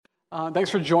Thanks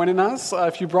for joining us.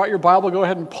 If you brought your Bible, go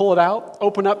ahead and pull it out.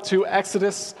 Open up to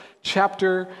Exodus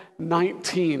chapter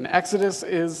 19. Exodus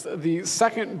is the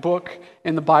second book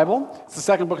in the Bible. It's the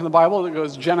second book in the Bible. It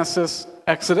goes Genesis,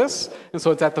 Exodus, and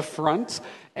so it's at the front.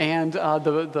 And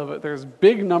there's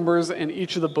big numbers in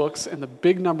each of the books, and the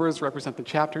big numbers represent the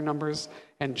chapter numbers,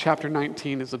 and chapter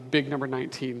 19 is a big number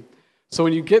 19. So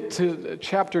when you get to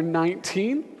chapter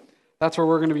 19, that's where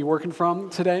we're going to be working from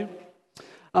today.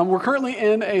 We're currently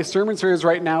in a sermon series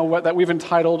right now that we've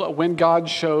entitled When God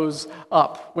Shows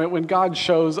Up. When God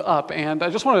Shows Up. And I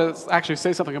just want to actually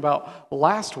say something about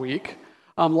last week.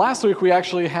 Last week we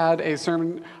actually had a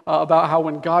sermon about how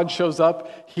when God shows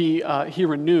up, he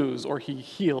renews or he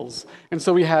heals. And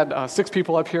so we had 6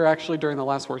 people up here actually during the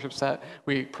last worship set.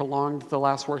 We prolonged the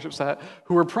last worship set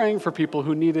who were praying for people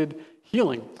who needed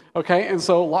healing, okay? And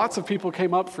so lots of people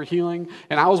came up for healing,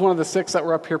 and I was one of the 6 that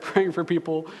were up here praying for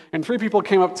people, and 3 people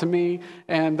came up to me,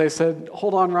 and they said,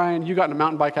 hold on, Ryan, you got in a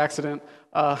mountain bike accident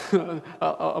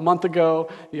a month ago,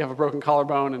 you have a broken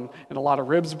collarbone and a lot of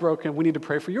ribs broken, we need to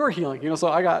pray for your healing. So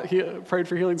I got prayed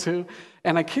for healing too,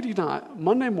 and I kid you not,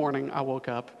 Monday morning I woke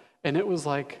up, and it was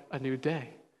like a new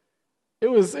day. It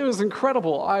was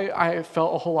incredible. I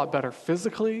felt a whole lot better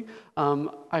physically.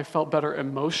 I felt better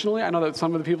emotionally. I know that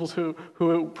some of the people two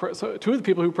of the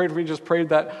people who prayed for me just prayed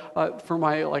that for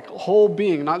my whole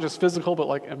being, not just physical,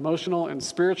 but emotional and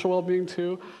spiritual well-being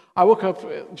too. I woke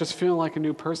up just feeling like a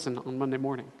new person on Monday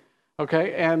morning.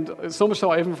 Okay, and so much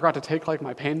so I even forgot to take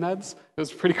my pain meds. It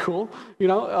was pretty cool,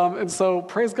 And so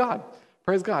praise God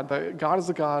that God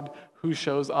is a God who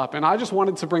shows up. And I just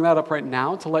wanted to bring that up right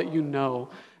now to let you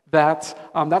know that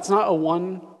that's not a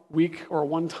 1 week or a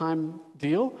one-time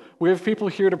deal. We have people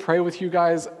here to pray with you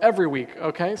guys every week,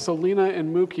 okay? So Lena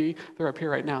and Mookie, they're up here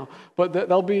right now, but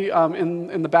they'll be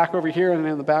in the back over here and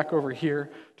in the back over here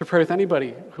to pray with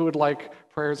anybody who would like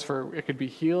prayers for, it could be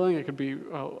healing, it could be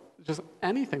just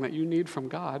anything that you need from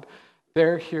God.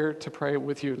 They're here to pray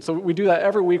with you. And so we do that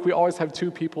every week. We always have 2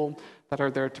 people that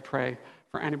are there to pray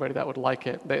for anybody that would like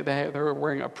it. They're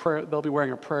wearing a prayer. They'll be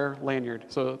wearing a prayer lanyard.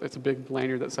 So it's a big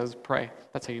lanyard that says "pray."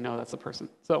 That's how you know that's the person.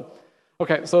 So,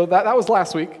 okay. So that was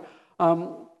last week,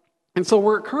 and so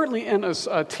we're currently in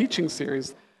a teaching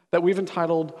series that we've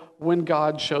entitled "When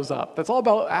God Shows Up." That's all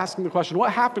about asking the question: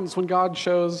 what happens when God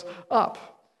shows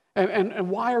up, and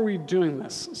why are we doing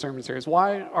this sermon series?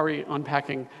 Why are we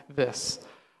unpacking this?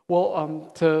 Well,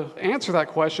 to answer that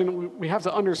question, we have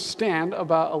to understand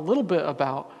a little bit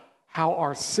about how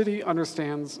our city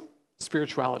understands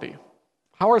spirituality.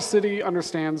 How our city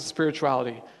understands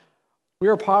spirituality. We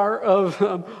are part of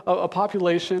a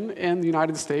population in the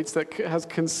United States that has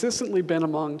consistently been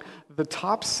among the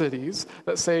top cities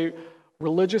that say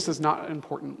religious is not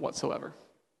important whatsoever.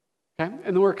 Okay?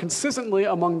 And we're consistently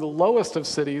among the lowest of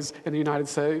cities in the United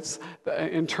States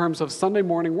in terms of Sunday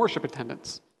morning worship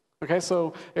attendance. Okay,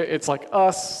 so it's like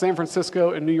us, San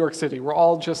Francisco, and New York City. We're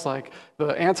all just like the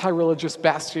anti-religious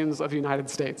bastions of the United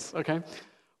States, okay?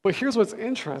 But here's what's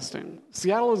interesting.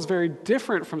 Seattle is very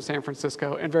different from San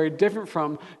Francisco and very different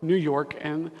from New York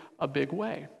in a big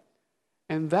way.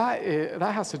 And that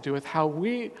has to do with how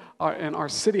we and our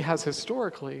city has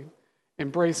historically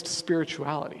embraced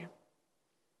spirituality.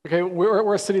 Okay,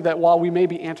 we're a city that while we may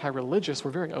be anti-religious,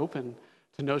 we're very open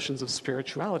to notions of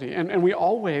spirituality, and we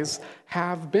always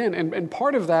have been, and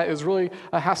part of that is really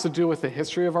has to do with the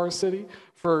history of our city.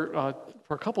 For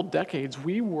a couple decades,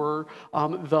 we were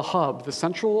the hub, the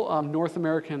central North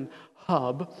American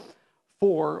hub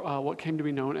for what came to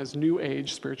be known as New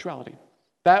Age spirituality.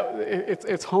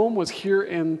 Its home was here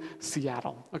in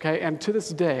Seattle, okay, and to this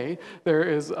day there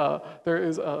is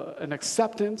an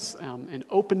acceptance, an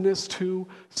openness to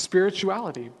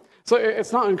spirituality. So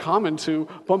it's not uncommon to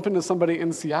bump into somebody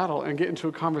in Seattle and get into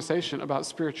a conversation about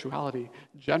spirituality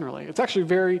generally. It's actually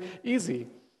very easy.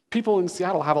 People in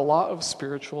Seattle have a lot of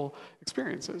spiritual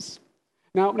experiences.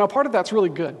 Now part of that's really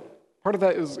good. Part of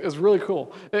that is really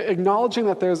cool. Acknowledging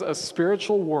that there's a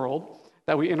spiritual world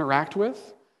that we interact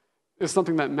with is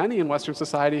something that many in Western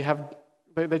society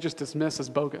they just dismiss as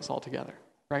bogus altogether,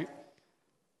 right?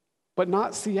 But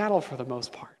not Seattle for the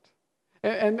most part.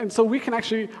 And so we can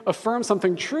actually affirm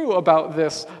something true about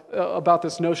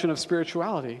this notion of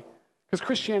spirituality. Because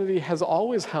Christianity has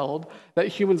always held that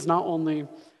humans not only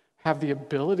have the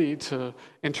ability to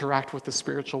interact with the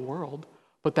spiritual world,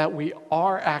 but that we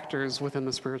are actors within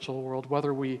the spiritual world,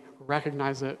 whether we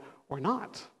recognize it or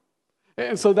not.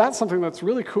 And so that's something that's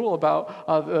really cool about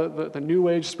the New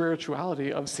Age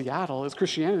spirituality of Seattle, is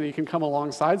Christianity can come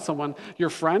alongside someone, your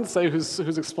friend, say,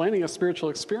 who's explaining a spiritual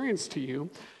experience to you.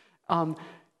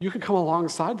 You could come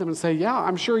alongside them and say, yeah,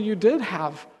 I'm sure you did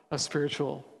have a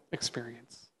spiritual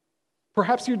experience.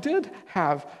 Perhaps you did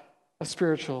have a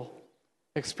spiritual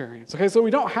experience. Okay, so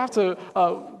we don't have to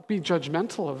be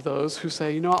judgmental of those who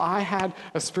say, I had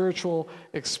a spiritual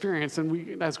experience, and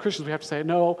we, as Christians, we have to say,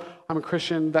 no, I'm a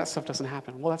Christian, that stuff doesn't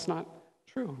happen. Well, that's not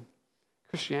true.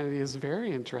 Christianity is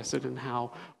very interested in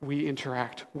how we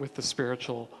interact with the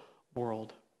spiritual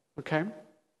world. Okay?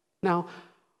 Now,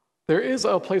 there is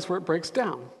a place where it breaks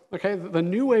down. Okay? The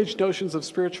New Age notions of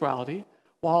spirituality,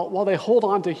 while they hold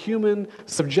on to human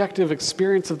subjective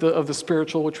experience of the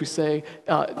spiritual, which we say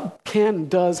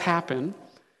does happen,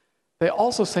 they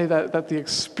also say that the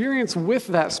experience with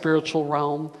that spiritual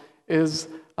realm is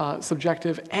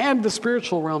subjective, and the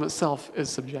spiritual realm itself is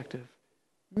subjective.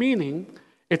 Meaning,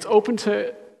 it's open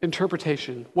to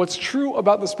interpretation. What's true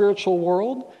about the spiritual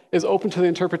world is open to the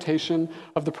interpretation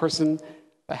of the person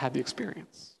that had the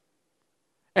experience.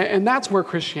 And that's where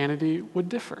Christianity would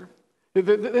differ.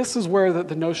 This is where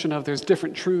the notion of there's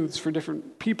different truths for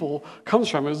different people comes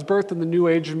from. It was birthed in the New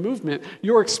Age movement.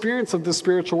 Your experience of the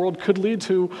spiritual world could lead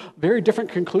to very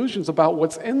different conclusions about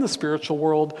what's in the spiritual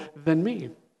world than me.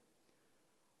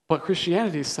 But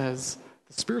Christianity says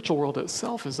the spiritual world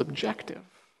itself is objective.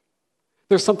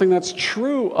 There's something that's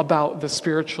true about the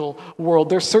spiritual world.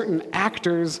 There's certain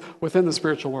actors within the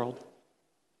spiritual world.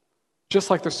 Just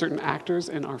like there's certain actors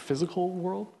in our physical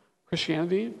world,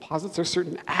 Christianity posits there's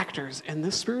certain actors in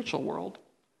this spiritual world.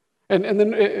 And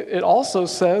then it also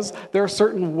says there are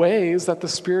certain ways that the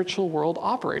spiritual world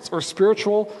operates, or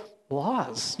spiritual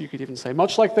laws, you could even say.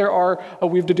 Much like there are,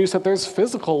 we've deduced that there's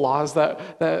physical laws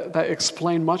that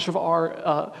explain much of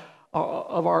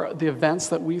the events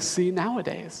that we see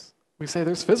nowadays. We say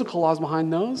there's physical laws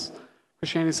behind those.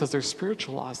 Christianity says there's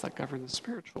spiritual laws that govern the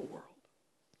spiritual world.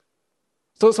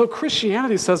 So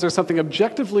Christianity says there's something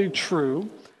objectively true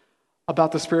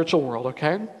about the spiritual world,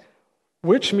 okay?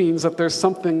 Which means that there's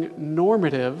something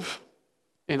normative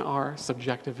in our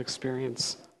subjective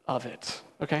experience of it,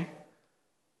 okay?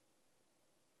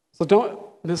 So don't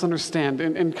misunderstand.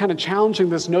 In kind of challenging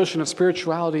this notion of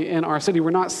spirituality in our city, we're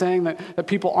not saying that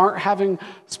people aren't having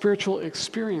spiritual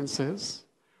experiences.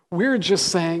 We're just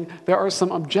saying there are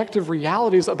some objective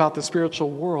realities about the spiritual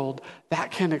world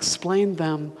that can explain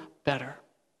them better.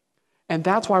 And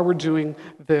that's why we're doing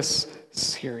this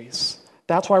series.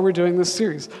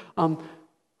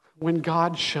 When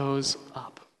God shows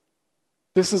up.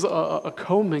 This is a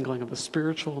commingling of the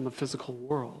spiritual and the physical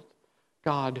world.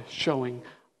 God showing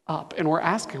up. And we're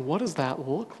asking, what does that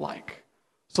look like?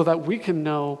 So that we can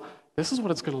know this is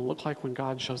what it's going to look like when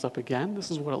God shows up again. This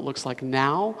is what it looks like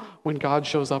now when God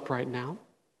shows up right now.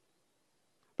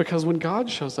 Because when God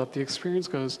shows up, the experience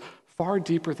goes far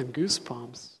deeper than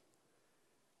goosebumps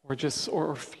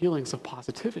or feelings of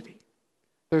positivity.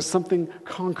 There's something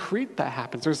concrete that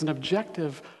happens. There's an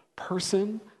objective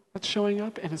person that's showing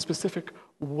up in a specific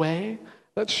way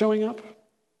that's showing up.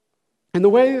 And the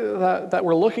way that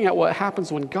we're looking at what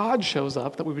happens when God shows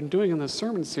up, that we've been doing in this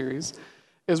sermon series,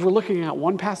 is we're looking at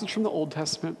one passage from the Old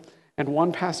Testament and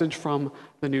one passage from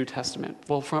the New Testament,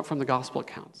 from the gospel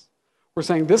accounts. We're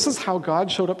saying this is how God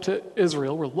showed up to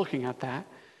Israel. We're looking at that.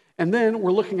 And then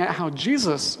we're looking at how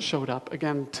Jesus showed up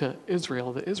again to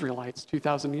Israel, the Israelites,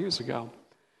 2,000 years ago.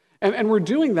 And we're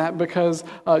doing that because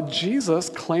Jesus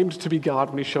claimed to be God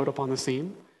when he showed up on the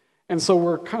scene. And so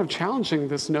we're kind of challenging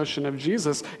this notion of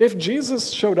Jesus. If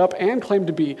Jesus showed up and claimed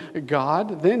to be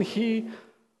God, then he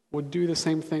would do the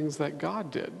same things that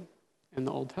God did in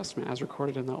the Old Testament, as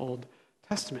recorded in the Old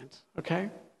Testament,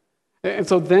 okay? And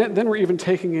so then we're even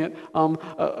taking it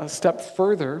a step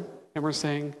further, and we're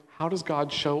saying, how does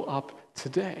God show up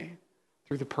today?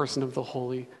 Through the person of the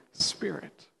Holy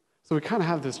Spirit. So we kind of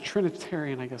have this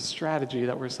Trinitarian, strategy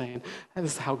that we're saying,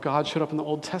 this is how God showed up in the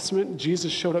Old Testament.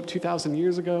 Jesus showed up 2,000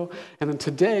 years ago. And then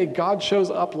today, God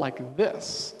shows up like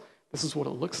this. This is what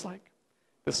it looks like.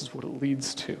 This is what it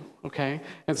leads to, okay?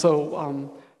 And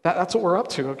so that's what we're up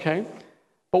to, okay?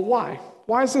 But why?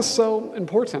 Why is this so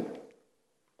important?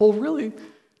 Well, really,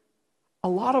 a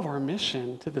lot of our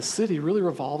mission to the city really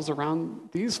revolves around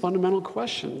these fundamental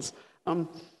questions.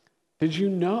 Did you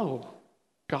know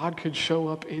God could show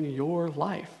up in your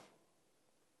life?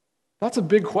 That's a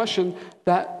big question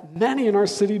that many in our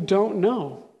city don't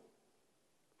know.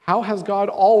 How has God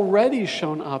already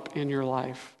shown up in your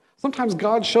life? Sometimes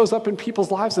God shows up in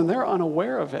people's lives and they're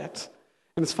unaware of it.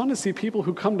 And it's fun to see people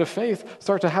who come to faith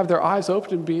start to have their eyes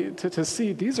open and to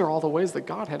see these are all the ways that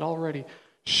God had already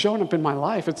shown up in my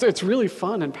life. It's really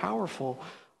fun and powerful.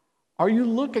 Are you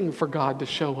looking for God to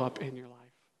show up in your life?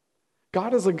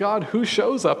 God is a God who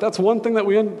shows up. That's one thing that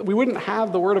we wouldn't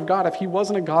have the Word of God if he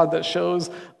wasn't a God that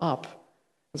shows up.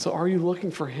 And so are you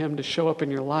looking for him to show up in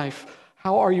your life?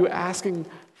 How are you asking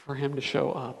for him to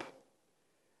show up?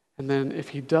 And then if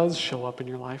he does show up in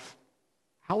your life,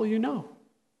 how will you know?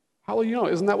 How will you know?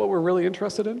 Isn't that what we're really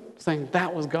interested in? Saying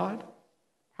that was God?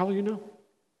 How will you know?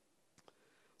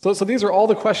 So these are all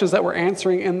the questions that we're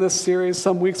answering in this series.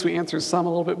 Some weeks we answer some a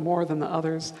little bit more than the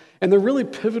others. And they're really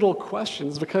pivotal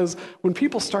questions because when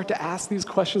people start to ask these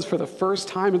questions for the first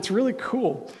time, it's really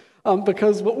cool.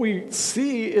 Because what we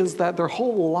see is that their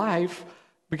whole life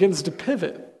begins to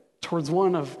pivot towards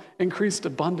one of increased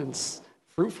abundance,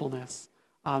 fruitfulness.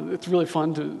 It's really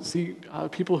fun to see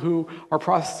people who are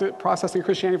processing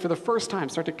Christianity for the first time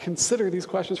start to consider these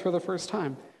questions for the first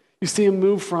time. You see them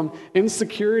move from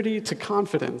insecurity to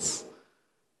confidence,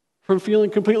 from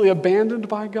feeling completely abandoned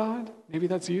by God, maybe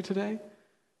that's you today,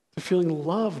 to feeling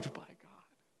loved by God.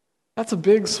 That's a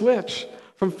big switch.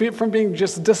 From being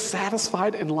just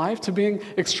dissatisfied in life to being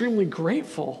extremely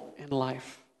grateful in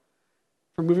life.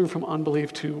 From moving from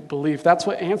unbelief to belief. That's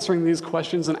what answering these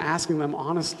questions and asking them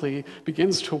honestly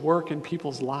begins to work in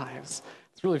people's lives.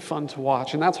 It's really fun to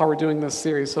watch. And that's why we're doing this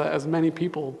series, so that as many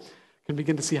people can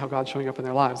begin to see how God's showing up in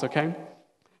their lives, okay?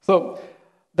 So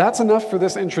that's enough for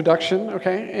this introduction,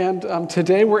 okay? And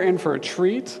today we're in for a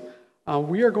treat.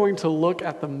 We are going to look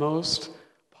at the most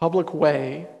public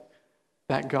way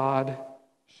that God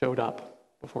showed up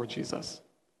before Jesus.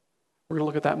 We're going to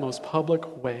look at that most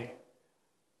public way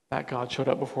that God showed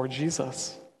up before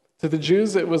Jesus. To the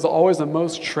Jews, it was always a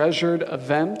most treasured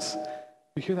event.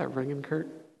 You hear that ringing, Kurt?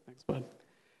 Thanks, bud.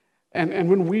 And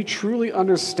when we truly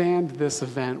understand this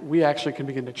event, we actually can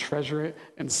begin to treasure it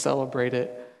and celebrate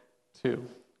it too,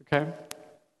 okay?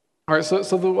 All right,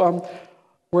 so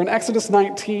we're in Exodus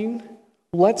 19.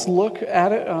 Let's look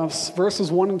at it.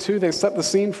 Verses 1 and 2, they set the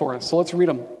scene for us, so let's read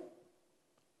them.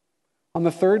 On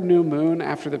the third new moon,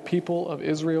 after the people of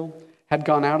Israel had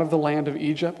gone out of the land of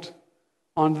Egypt,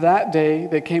 on that day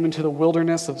they came into the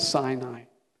wilderness of Sinai.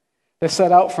 They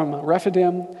set out from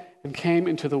Rephidim and came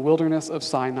into the wilderness of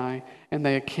Sinai, and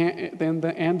they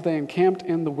encamped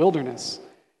in the wilderness.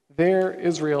 There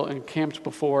Israel encamped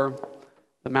before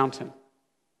the mountain.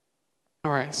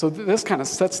 All right, so this kind of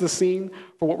sets the scene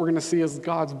for what we're going to see as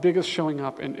God's biggest showing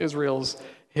up in Israel's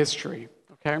history,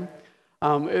 okay?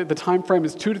 The time frame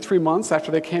is 2 to 3 months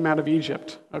after they came out of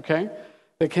Egypt, okay?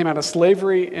 They came out of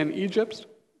slavery in Egypt.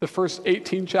 The first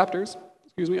 18 chapters,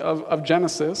 of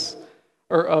Genesis,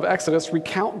 or of Exodus,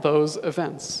 recount those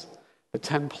events. The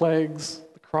 10 plagues,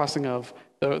 the crossing of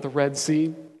the Red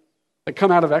Sea. They come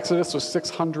out of Exodus with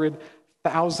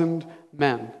 600,000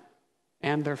 men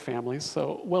and their families,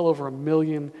 so well over 1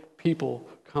 million people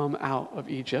come out of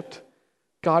Egypt.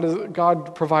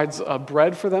 God provides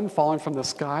bread for them falling from the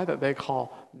sky that they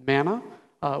call manna.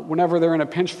 Whenever they're in a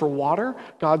pinch for water,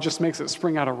 God just makes it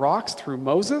spring out of rocks through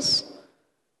Moses.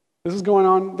 This has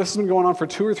been going on for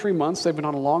 2 or 3 months. They've been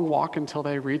on a long walk until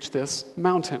they reach this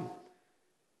mountain.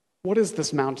 What is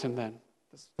this mountain then?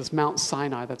 This Mount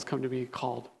Sinai that's come to be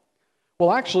called?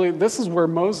 Well, actually, this is where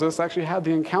Moses actually had the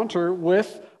encounter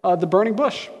with the burning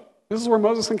bush. This is where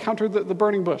Moses encountered the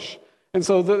burning bush. And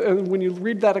so when you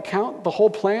read that account, the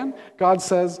whole plan, God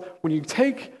says, when you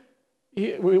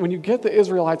get the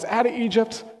Israelites out of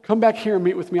Egypt, come back here and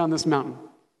meet with me on this mountain.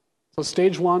 So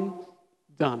stage 1,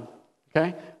 done.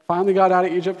 Okay? Finally got out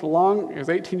of Egypt, there's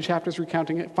 18 chapters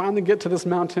recounting it. Finally get to this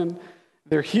mountain.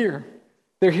 They're here.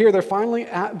 They're finally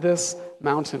at this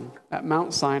mountain, at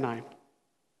Mount Sinai.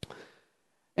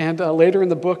 And later in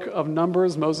the book of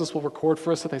Numbers, Moses will record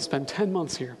for us that they spend 10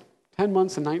 months here. 10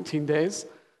 months and 19 days.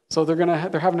 So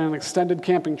they're having an extended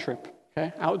camping trip,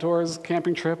 okay? Outdoors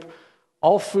camping trip,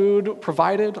 all food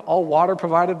provided, all water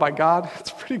provided by God.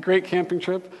 It's a pretty great camping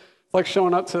trip. It's like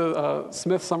showing up to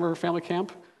Smith Summer Family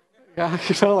Camp. Yeah,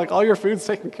 like all your food's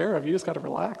taken care of. You just got to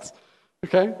relax,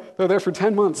 okay? They're there for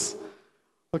 10 months,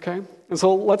 okay? And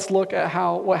so let's look at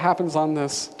what happens on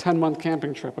this 10-month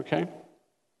camping trip, okay?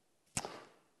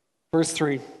 Verse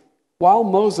 3, while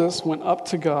Moses went up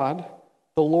to God,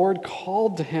 the Lord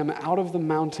called to him out of the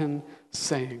mountain,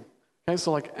 saying, okay,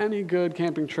 so like any good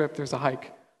camping trip, there's a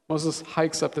hike. Moses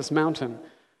hikes up this mountain,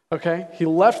 okay? He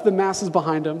left the masses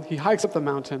behind him. He hikes up the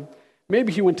mountain.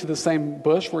 Maybe he went to the same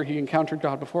bush where he encountered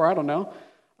God before, I don't know.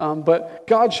 But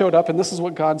God showed up, and this is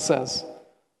what God says.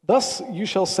 Thus you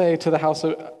shall say to the house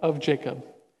of Jacob,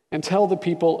 and tell the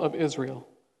people of Israel,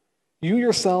 you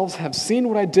yourselves have seen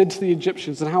what I did to the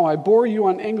Egyptians, and how I bore you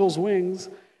on eagle's wings,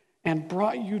 and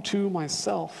brought you to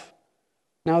myself.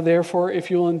 Now therefore,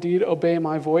 if you will indeed obey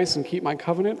my voice and keep my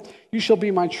covenant, you shall be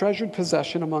my treasured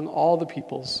possession among all the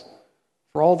peoples.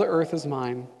 For all the earth is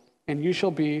mine, and you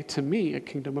shall be to me a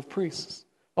kingdom of priests,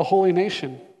 a holy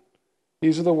nation.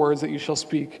 These are the words that you shall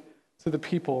speak to the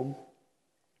people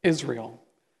Israel.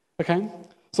 Okay?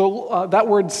 That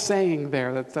word saying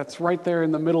there, that's right there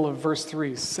in the middle of verse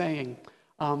 3, saying.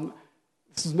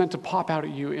 This is meant to pop out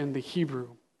at you in the Hebrew.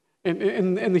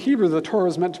 In the Hebrew, the Torah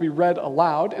is meant to be read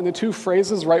aloud, and the two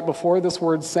phrases right before this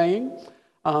word saying,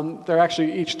 they're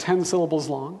actually each 10 syllables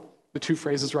long. The two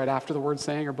phrases right after the word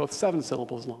saying are both 7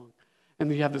 syllables long. And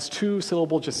then you have this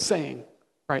 2-syllable just saying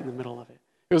right in the middle of it.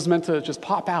 It was meant to just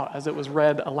pop out as it was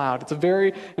read aloud. It's a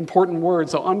very important word,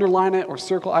 so underline it or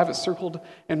circle. I have it circled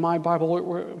in my Bible.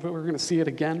 We're going to see it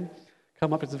again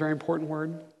come up. It's a very important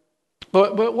word.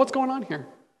 But what's going on here?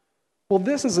 Well,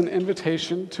 this is an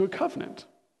invitation to a covenant.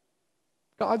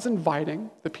 God's inviting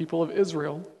the people of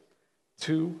Israel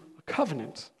to a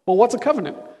covenant. Well, what's a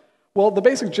covenant? Well, the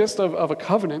basic gist of a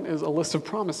covenant is a list of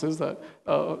promises that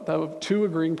two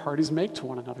agreeing parties make to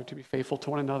one another to be faithful to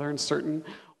one another in certain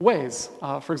ways.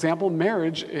 For example,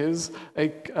 marriage is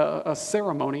a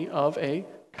ceremony of a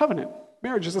covenant.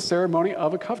 Marriage is a ceremony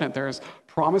of a covenant. There's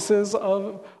promises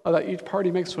that each party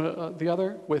makes to the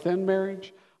other within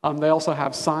marriage. They also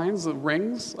have signs,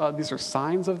 rings. These are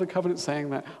signs of the covenant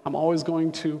saying that I'm always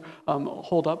going to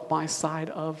hold up my side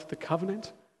of the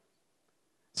covenant.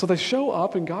 So they show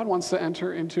up, and God wants to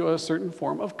enter into a certain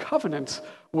form of covenant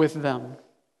with them.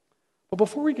 But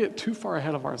before we get too far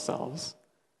ahead of ourselves,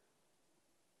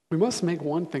 we must make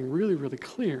one thing really, really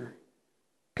clear.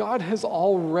 God has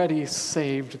already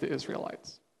saved the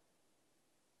Israelites.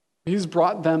 He's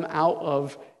brought them out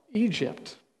of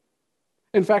Egypt.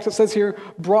 In fact, it says here,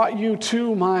 brought you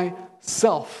to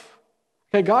myself.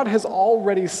 Okay, God has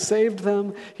already saved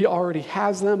them. He already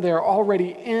has them. They are already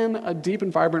in a deep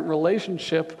and vibrant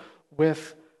relationship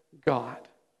with God.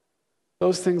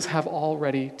 Those things have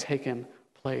already taken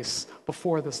place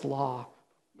before this law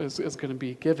is going to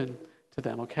be given to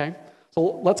them, okay?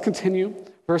 So let's continue.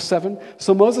 Verse 7,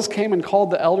 so Moses came and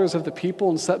called the elders of the people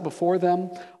and set before them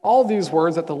all these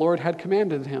words that the Lord had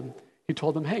commanded him. He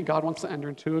told them, hey, God wants to enter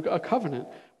into a covenant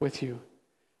with you.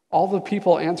 All the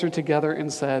people answered together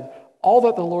and said, all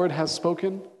that the Lord has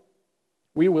spoken,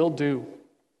 we will do.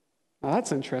 Now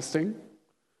that's interesting.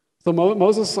 So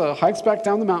Moses hikes back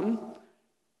down the mountain.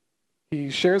 He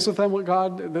shares with them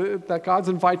that God's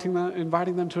inviting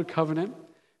them to a covenant.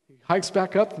 He hikes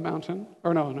back up the mountain.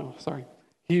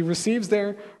 He receives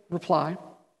their reply,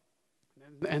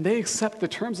 and they accept the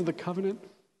terms of the covenant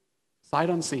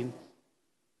sight unseen.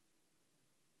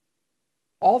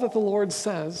 All that the Lord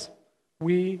says,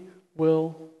 we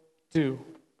will do.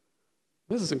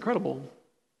 This is incredible.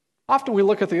 Often we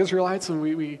look at the Israelites and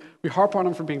we harp on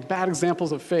them for being bad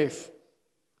examples of faith.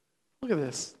 Look at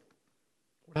this.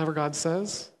 Whatever God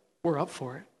says, we're up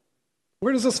for it.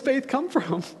 Where does this faith come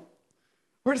from?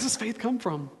 Where does this faith come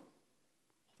from?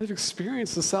 They've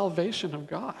experienced the salvation of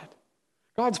God.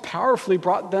 God's powerfully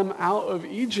brought them out of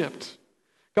Egypt.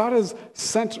 God has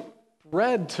sent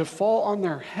bread to fall on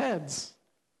their heads.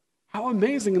 How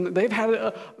amazing. And they've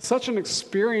had such an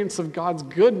experience of God's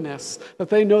goodness that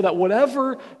they know that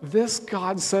whatever this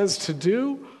God says to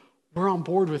do, we're on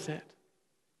board with it.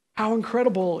 How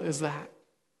incredible is that?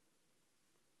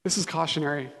 This is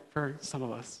cautionary for some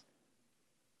of us.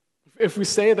 If we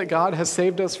say that God has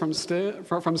saved us from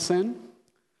sin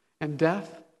and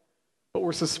death, but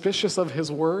we're suspicious of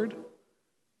his word,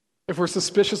 if we're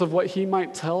suspicious of what he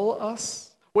might tell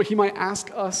us, what he might ask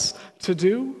us to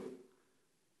do,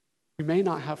 we may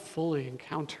not have fully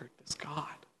encountered this God.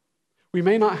 We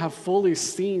may not have fully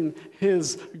seen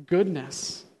his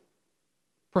goodness.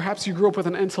 Perhaps you grew up with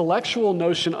an intellectual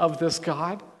notion of this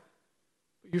God,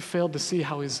 but you failed to see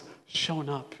how he's shown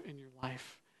up in your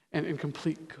life and in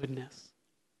complete goodness.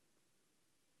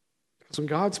 Because when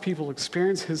God's people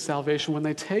experience his salvation, when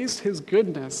they taste his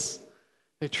goodness,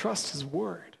 they trust his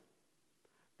word.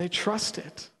 They trust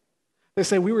it. They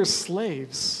say, we were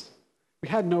slaves. We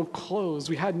had no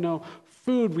clothes, we had no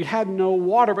food, we had no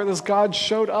water, but this God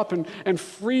showed up and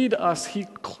freed us. He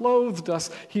clothed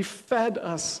us, he fed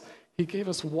us, he gave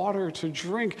us water to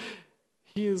drink.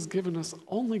 He has given us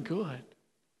only good.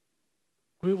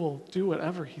 We will do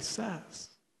whatever he says.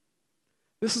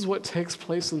 This is what takes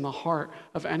place in the heart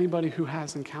of anybody who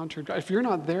has encountered God. If you're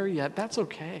not there yet, that's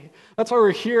okay. That's why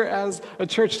we're here as a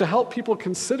church, to help people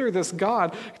consider this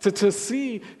God, to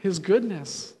see his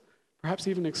goodness. Perhaps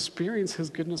even experience his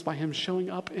goodness by him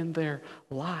showing up in their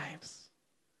lives.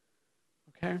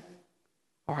 Okay?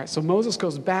 All right, so Moses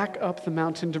goes back up the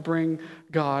mountain to bring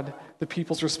God the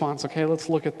people's response. Okay, let's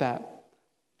look at that.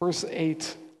 Verse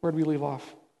 8, where did we leave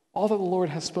off? All that the Lord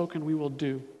has spoken, we will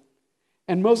do.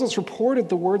 And Moses reported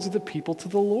the words of the people to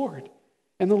the Lord.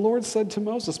 And the Lord said to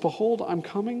Moses, behold, I'm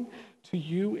coming to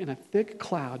you in a thick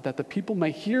cloud, that the people may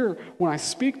hear when I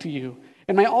speak to you,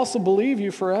 and may also believe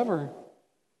you forever.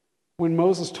 When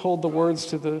Moses told the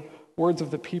words of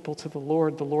the people to the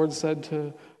Lord said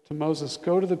to Moses,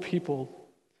 "Go to the people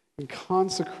and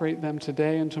consecrate them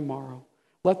today and tomorrow.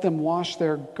 Let them wash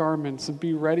their garments and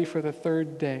be ready for the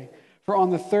third day. For on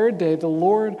the third day the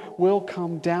Lord will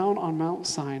come down on Mount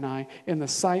Sinai in the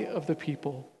sight of the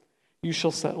people. You shall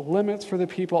set limits for the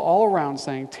people all around,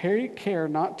 saying, 'Take care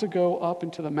not to go up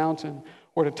into the mountain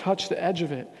or to touch the edge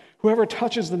of it. Whoever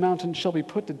touches the mountain shall be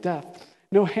put to death.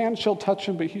 No hand shall touch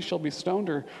him, but he shall be stoned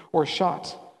or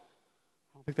shot.'"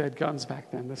 I don't think they had guns back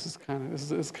then. This is kind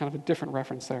of a different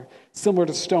reference there. Similar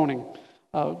to stoning.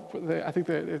 I think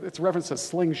that it's referenced as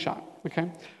slingshot.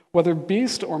 Okay? "Whether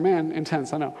beast or man,"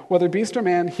 intense, I know. "Whether beast or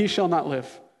man, he shall not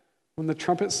live. When the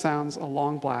trumpet sounds a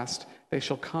long blast, they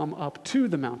shall come up to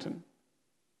the mountain."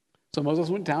 So Moses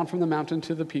went down from the mountain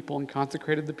to the people and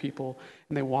consecrated the people,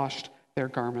 and they washed their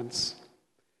garments.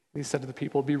 And he said to the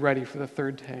people, "Be ready for the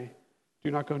third day. Do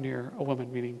not go near a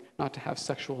woman," meaning not to have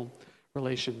sexual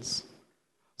relations.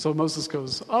 So Moses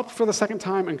goes up for the second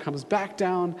time and comes back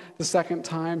down the second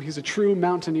time. He's a true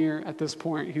mountaineer at this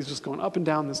point. He's just going up and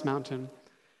down this mountain.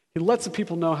 He lets the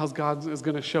people know how God is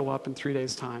going to show up in 3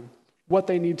 days' time, what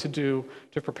they need to do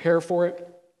to prepare for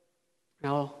it.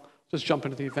 Now, I'll just jump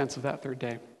into the events of that third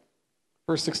day.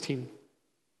 Verse 16.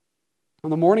 "On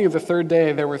the morning of the third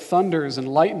day, there were thunders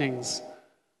and lightnings,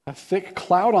 a thick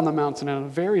cloud on the mountain, and a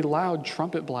very loud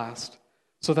trumpet blast,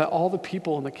 so that all the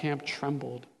people in the camp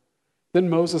trembled.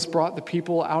 Then Moses brought the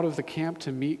people out of the camp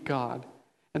to meet God,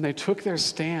 and they took their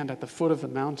stand at the foot of the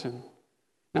mountain.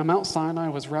 Now Mount Sinai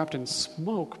was wrapped in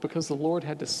smoke because the Lord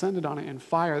had descended on it in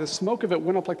fire. The smoke of it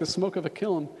went up like the smoke of a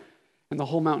kiln, and the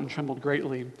whole mountain trembled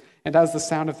greatly. And as the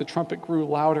sound of the trumpet grew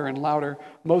louder and louder,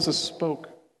 Moses spoke,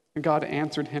 and God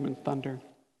answered him in thunder.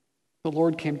 The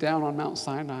Lord came down on Mount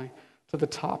Sinai to the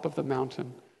top of the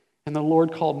mountain, and the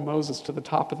Lord called Moses to the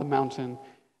top of the mountain,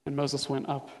 and Moses went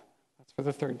up." That's for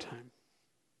the third time.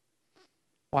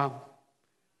 Wow.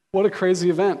 What a crazy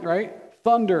event, right?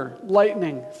 Thunder,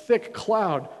 lightning, thick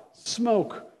cloud,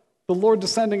 smoke, the Lord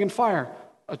descending in fire,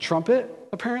 a trumpet,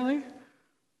 apparently.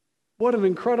 What an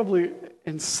incredibly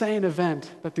insane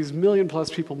event that these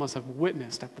million-plus people must have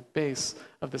witnessed at the base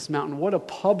of this mountain. What a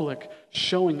public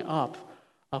showing up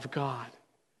of God.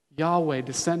 Yahweh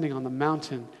descending on the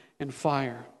mountain in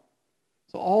fire.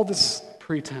 So all this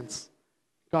pretense,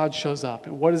 God shows up.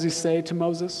 And what does he say to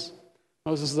Moses?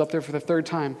 Moses is up there for the third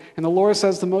time. And the Lord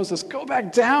says to Moses, "Go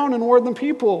back down and warn the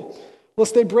people,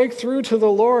 lest they break through to the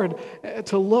Lord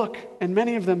to look, and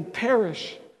many of them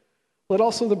perish. Let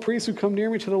also the priests who come near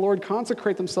me to the Lord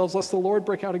consecrate themselves, lest the Lord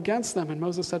break out against them." And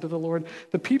Moses said to the Lord,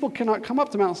 "The people cannot come up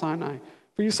to Mount Sinai,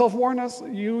 for you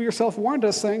yourself warned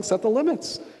us, saying, 'Set the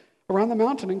limits around the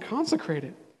mountain and consecrate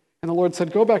it.' And the Lord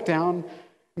said, 'Go back down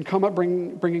and come up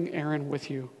bringing Aaron with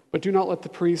you. But do not let the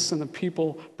priests and the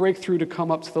people break through to come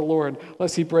up to the Lord,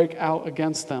 lest he break out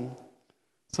against them.'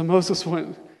 So Moses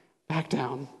went back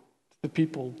down to the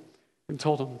people and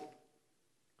told them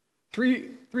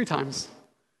three times.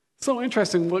 So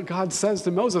interesting what God says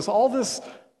to Moses. All this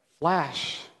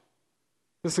flash,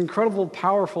 this incredible,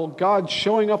 powerful God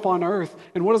showing up on earth.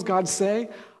 And what does God say?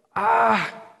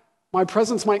 My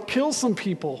presence might kill some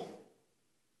people.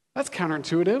 That's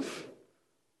counterintuitive.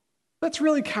 That's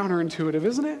really counterintuitive,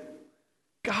 isn't it?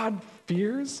 God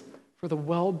fears for the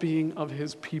well-being of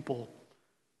his people.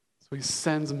 So he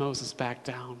sends Moses back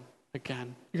down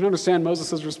again. You can understand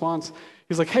Moses' response.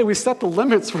 He's like, "Hey, we set the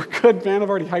limits. We're good, man. I've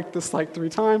already hiked this like 3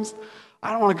 times.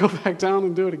 I don't want to go back down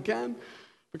and do it again."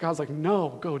 But God's like,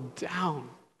 "No, go down."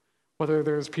 Whether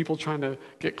there's people trying to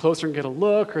get closer and get a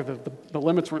look, or the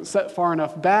limits weren't set far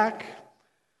enough back,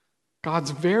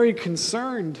 God's very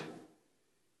concerned.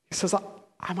 He says,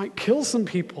 I might kill some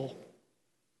people.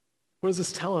 What does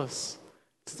this tell us?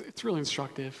 It's really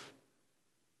instructive.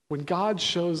 When God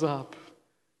shows up,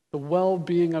 the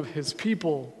well-being of his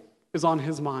people is on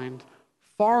his mind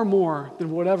far more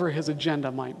than whatever his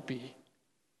agenda might be.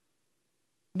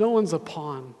 No one's a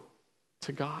pawn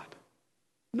to God.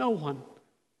 No one.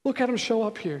 Look at him show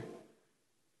up here.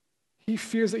 He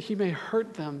fears that he may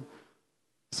hurt them.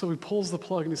 So he pulls the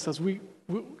plug and he says, you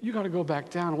got to go back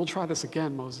down. We'll try this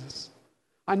again, Moses.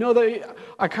 I know that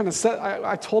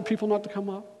I told people not to come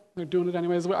up. They're doing it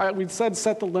anyways. We said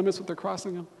set the limits, but they're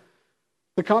crossing them.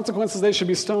 The consequences, they should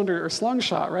be stoned or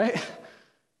slingshot, right?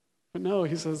 But no,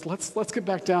 he says, let's get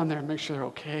back down there and make sure they're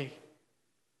okay.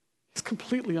 He's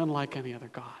completely unlike any other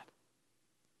God.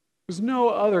 There's no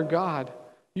other God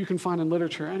you can find in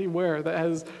literature anywhere that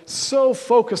is so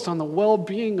focused on the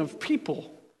well-being of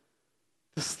people.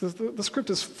 The script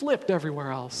is flipped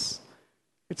everywhere else.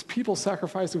 It's people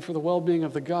sacrificing for the well-being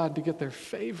of the God to get their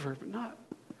favor, but not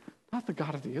not the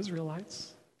God of the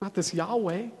Israelites, not this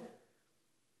Yahweh.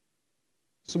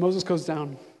 So Moses goes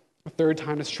down a third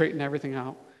time to straighten everything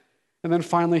out. And then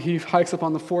finally he hikes up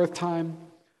on the fourth time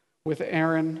with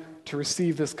Aaron to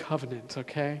receive this covenant,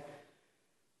 okay?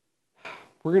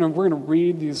 We're gonna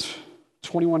read these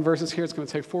 21 verses here. It's going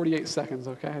to take 48 seconds,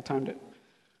 okay? I timed it.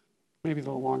 Maybe a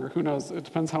little longer. Who knows? It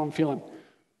depends how I'm feeling.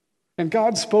 And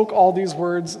God spoke all these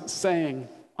words, saying,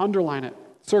 underline it,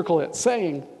 circle it,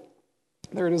 saying,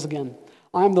 there it is again.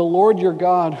 I am the Lord your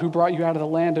God who brought you out of the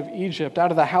land of Egypt,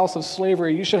 out of the house of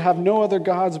slavery. You should have no other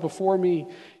gods before me.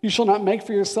 You shall not make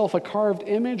for yourself a carved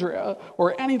image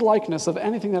or any likeness of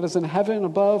anything that is in heaven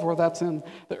above, or that's in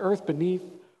the earth beneath,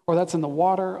 or that's in the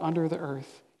water under the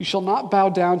earth. You shall not bow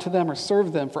down to them or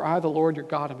serve them, for I, the Lord your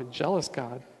God, am a jealous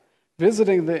God,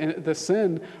 visiting the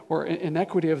sin or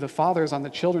iniquity of the fathers on the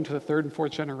children to the third and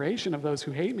fourth generation of those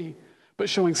who hate me, but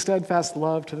showing steadfast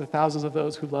love to the thousands of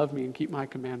those who love me and keep my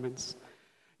commandments.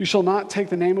 You shall not take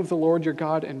the name of the Lord your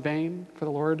God in vain, for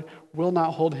the Lord will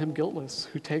not hold him guiltless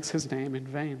who takes his name in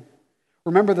vain.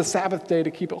 Remember the Sabbath day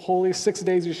to keep it holy. 6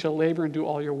 days you shall labor and do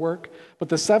all your work, but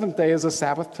the seventh day is a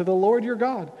Sabbath to the Lord your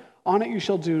God. On it you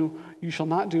shall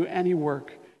not do any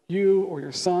work, you or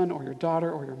your son or your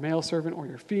daughter or your male servant or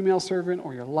your female servant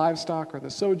or your livestock or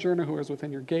the sojourner who is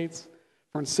within your gates.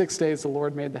 For in 6 days the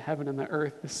Lord made the heaven and the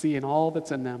earth, the sea and all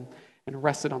that's in them, and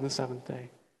rested on the seventh day.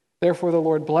 Therefore the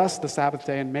Lord blessed the Sabbath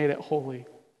day and made it holy.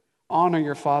 Honor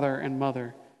your father and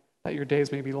mother, that your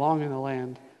days may be long in the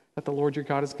land that the Lord your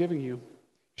God is giving you.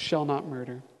 You shall not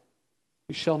murder.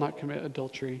 You shall not commit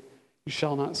adultery. You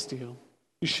shall not steal.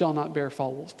 You shall not bear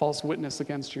false witness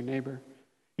against your neighbor.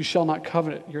 You shall not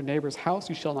covet your neighbor's house.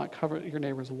 You shall not covet your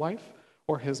neighbor's wife,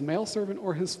 or his male servant,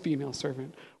 or his female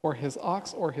servant, or his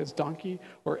ox, or his donkey,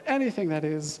 or anything that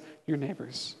is your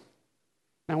neighbor's.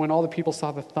 And when all the people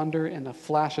saw the thunder and the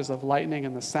flashes of lightning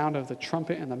and the sound of the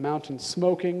trumpet and the mountain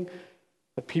smoking,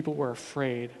 the people were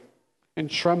afraid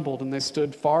and trembled, and they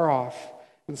stood far off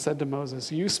and said to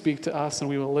Moses, you speak to us and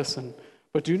we will listen,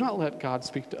 but do not let God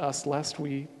speak to us lest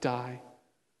we die.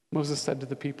 Moses said to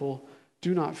the people,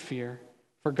 do not fear,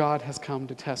 for God has come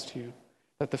to test you,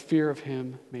 that the fear of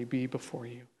him may be before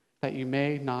you, that you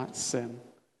may not sin.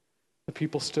 The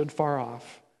people stood far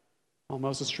off, while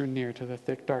Moses drew near to the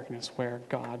thick darkness where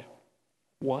God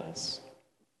was.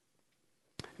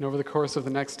 And over the course of the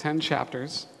next 10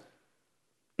 chapters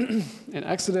in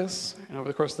Exodus, and over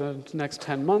the course of the next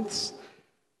 10 months,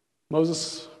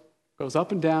 Moses goes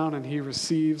up and down and he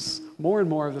receives more and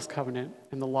more of this covenant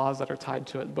and the laws that are tied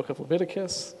to it. The book of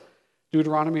Leviticus,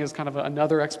 Deuteronomy is kind of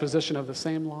another exposition of the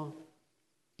same law.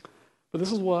 But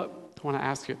this is what I want to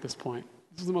ask you at this point.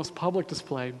 This is the most public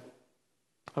display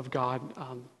of God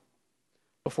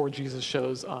before Jesus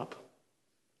shows up.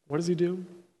 What does he do?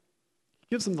 He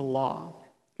gives them the law,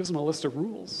 gives them a list of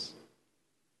rules.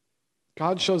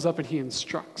 God shows up and he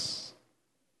instructs.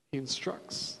 He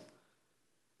instructs.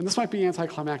 And this might be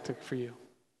anticlimactic for you.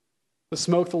 The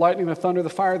smoke, the lightning, the thunder, the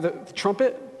fire, the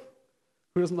trumpet.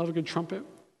 Who doesn't love a good trumpet?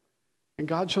 And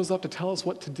God shows up to tell us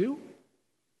what to do?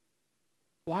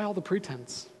 Why all the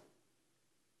pretense?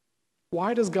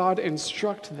 Why does God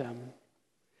instruct them?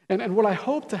 And what I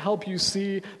hope to help you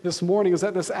see this morning is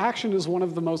that this action is one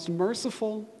of the most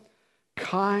merciful,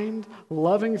 kind,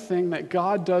 loving thing that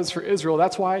God does for Israel.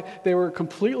 That's why they were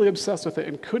completely obsessed with it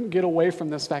and couldn't get away from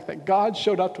this fact that God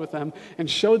showed up with them and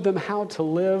showed them how to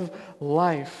live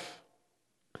life.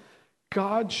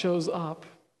 God shows up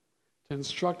to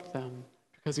instruct them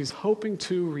because he's hoping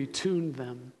to retune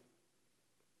them.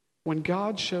 When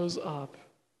God shows up,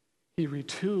 he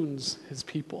retunes his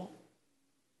people.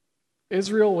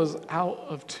 Israel was out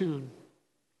of tune,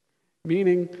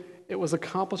 meaning it was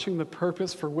accomplishing the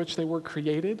purpose for which they were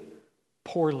created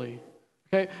poorly.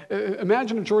 Okay,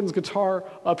 imagine if Jordan's guitar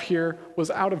up here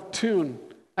was out of tune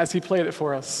as he played it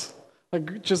for us,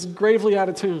 like just gravely out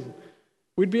of tune.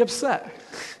 We'd be upset.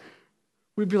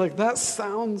 We'd be like, that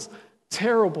sounds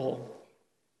terrible.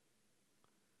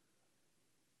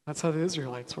 That's how the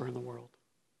Israelites were in the world.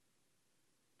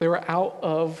 They were out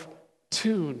of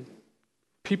tune.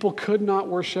 People could not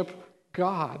worship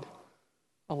God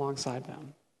alongside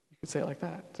them. You could say it like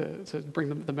that to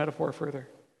bring the metaphor further.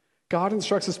 God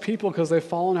instructs his people because they've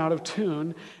fallen out of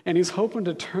tune, and he's hoping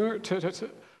to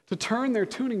turn their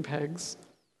tuning pegs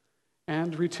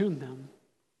and retune them.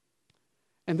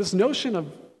 And this notion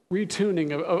of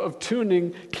retuning, of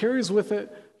tuning, carries with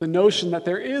it the notion that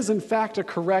there is, in fact, a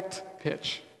correct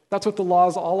pitch. That's what the law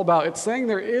is all about. It's saying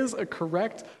there is a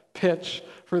correct pitch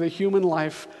for the human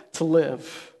life to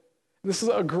live. This is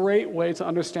a great way to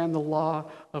understand the law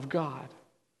of God.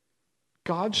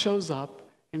 God shows up,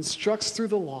 instructs through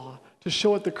the law, to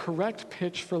show what the correct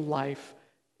pitch for life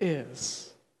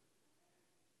is.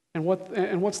 And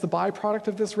what's the byproduct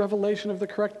of this revelation of the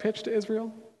correct pitch to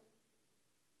Israel?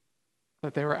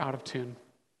 That they were out of tune.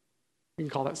 You can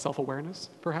call that self-awareness,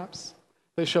 perhaps.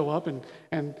 They show up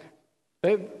and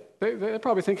they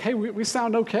probably think, hey, we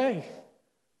sound okay.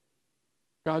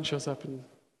 God shows up and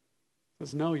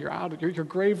says, no, you're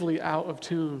gravely out of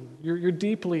tune. You're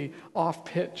deeply off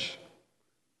pitch.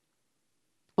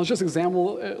 Let's just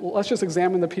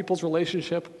examine the people's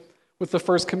relationship with the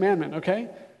first commandment, okay?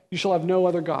 You shall have no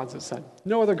other gods, it said.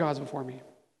 No other gods before me.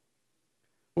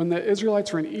 When the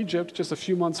Israelites were in Egypt just a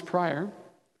few months prior,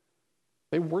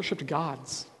 they worshiped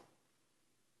gods.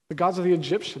 The gods of the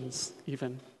Egyptians,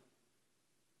 even.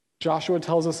 Joshua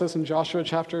tells us this in Joshua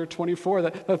chapter 24,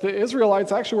 that the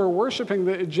Israelites actually were worshiping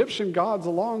the Egyptian gods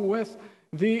along with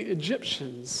the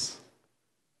Egyptians.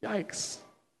 Yikes.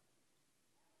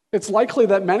 It's likely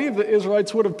that many of the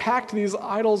Israelites would have packed these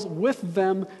idols with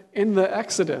them in the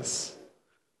Exodus.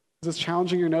 Is this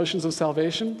challenging your notions of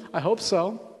salvation? I hope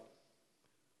so.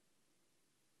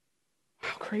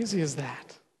 How crazy is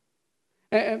that?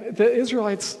 And the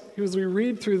Israelites, as we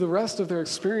read through the rest of their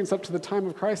experience up to the time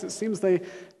of Christ, it seems they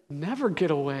never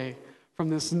get away from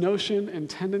this notion and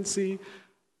tendency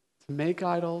to make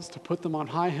idols, to put them on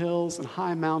high hills and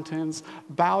high mountains,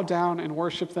 bow down and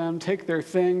worship them, take their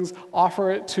things,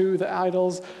 offer it to the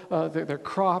idols, their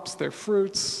crops, their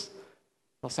fruits.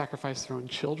 They'll sacrifice their own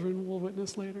children, we'll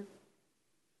witness later.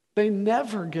 They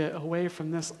never get away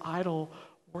from this idol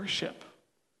worship.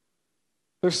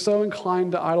 They're so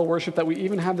inclined to idol worship that we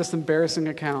even have this embarrassing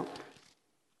account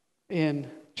in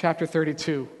chapter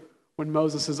 32 when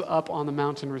Moses is up on the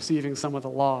mountain receiving some of the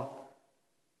law.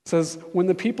 It says, when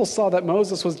the people saw that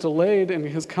Moses was delayed in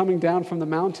his coming down from the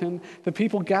mountain, the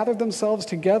people gathered themselves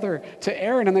together to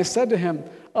Aaron, and they said to him,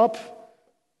 up,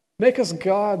 make us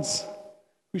gods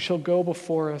who shall go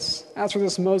before us. As for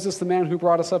this Moses, the man who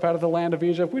brought us up out of the land of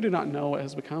Egypt, we do not know what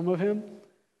has become of him.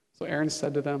 So Aaron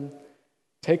said to them,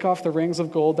 take off the rings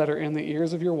of gold that are in the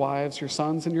ears of your wives, your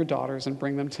sons, and your daughters, and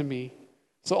bring them to me.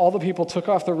 So all the people took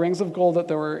off the rings of gold that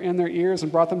were in their ears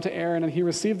and brought them to Aaron, and he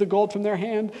received the gold from their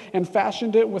hand and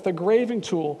fashioned it with a graving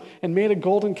tool and made a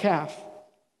golden calf.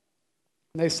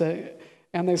 And they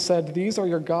said, these are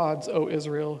your gods, O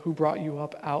Israel, who brought you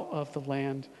up out of the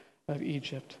land of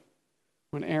Egypt.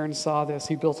 When Aaron saw this,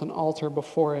 he built an altar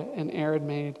before it, and Aaron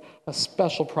made a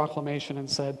special proclamation and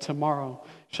said, tomorrow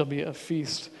shall be a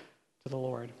feast to the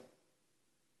Lord.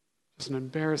 Just an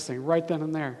embarrassing, right then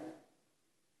and there.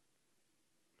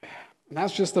 And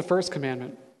that's just the first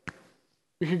commandment.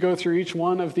 We could go through each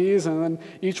one of these and then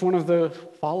each one of the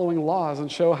following laws and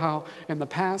show how in the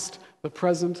past, the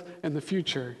present, and the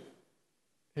future,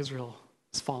 Israel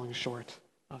is falling short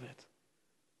of it.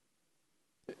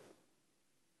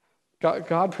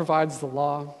 God provides the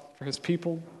law for his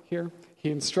people here. He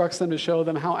instructs them to show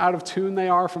them how out of tune they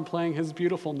are from playing his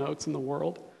beautiful notes in the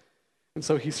world. And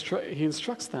so he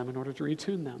instructs them in order to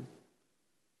retune them.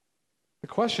 The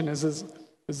question is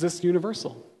this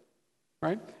universal?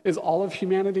 Right? Is all of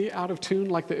humanity out of tune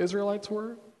like the Israelites were?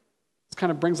 This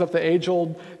kind of brings up the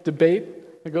age-old debate.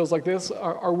 It goes like this.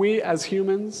 Are we as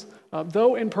humans,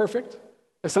 though imperfect,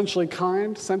 essentially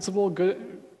kind, sensible,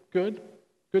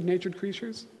 good-natured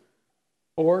creatures?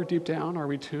 Or deep down, are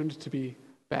we tuned to be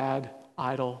bad,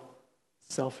 idle,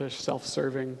 selfish,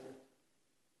 self-serving,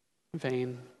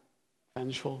 vain,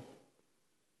 vengeful?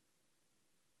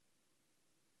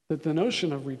 That the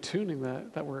notion of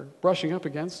retuning that we're brushing up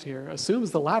against here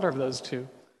assumes the latter of those two.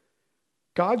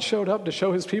 God showed up to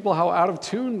show his people how out of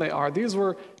tune they are. These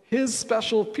were his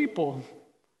special people.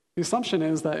 The assumption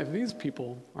is that if these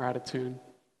people are out of tune,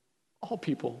 all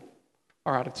people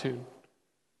are out of tune.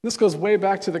 This goes way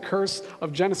back to the curse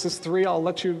of Genesis 3. I'll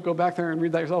let you go back there and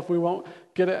read that yourself. We won't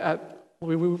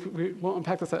we won't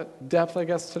unpack this at depth, I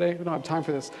guess, today. We don't have time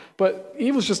for this. But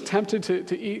Eve was just tempted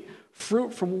to eat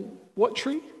fruit from what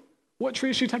tree? What tree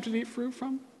is she tempted to eat fruit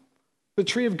from? The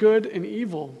tree of good and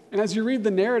evil. And as you read the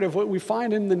narrative, what we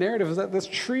find in the narrative is that this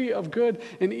tree of good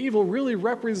and evil really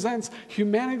represents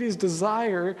humanity's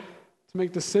desire to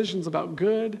make decisions about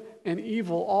good and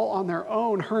evil all on their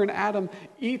own. Her and Adam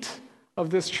eat of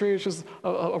this tree. It's just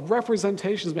a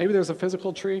representation. Maybe there's a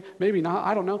physical tree, maybe not,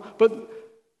 I don't know. But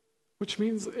which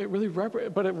means it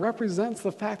represents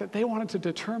the fact that they wanted to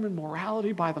determine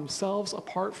morality by themselves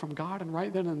apart from God, and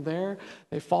right then and there,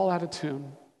 they fall out of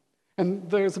tune. And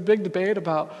there's a big debate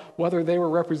about whether they were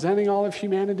representing all of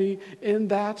humanity in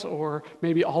that, or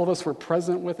maybe all of us were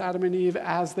present with Adam and Eve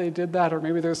as they did that, or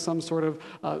maybe there's some sort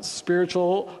of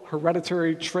spiritual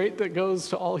hereditary trait that goes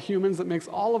to all humans that makes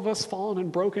all of us fallen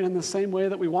and broken in the same way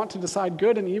that we want to decide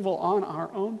good and evil on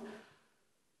our own.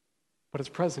 But it's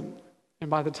present. And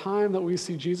by the time that we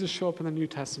see Jesus show up in the New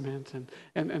Testament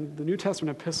and the New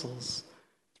Testament epistles,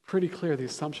 it's pretty clear the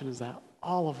assumption is that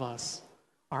all of us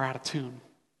are out of tune.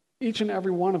 Each and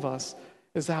every one of us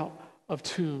is out of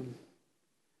tune.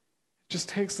 It just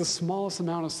takes the smallest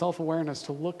amount of self-awareness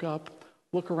to look up,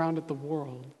 look around at the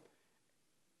world,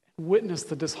 and witness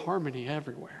the disharmony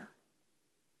everywhere.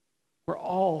 We're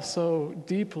all so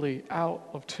deeply out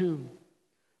of tune.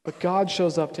 But God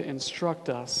shows up to instruct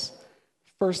us.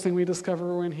 First thing we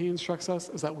discover when he instructs us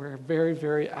is that we're very,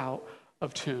 very out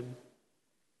of tune.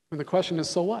 And the question is,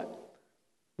 so what?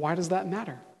 Why does that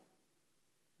matter?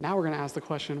 Now we're going to ask the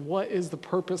question, what is the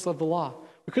purpose of the law?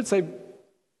 We could say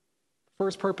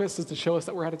first purpose is to show us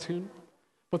that we're out of tune,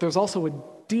 but there's also a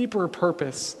deeper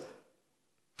purpose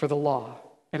for the law.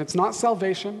 And it's not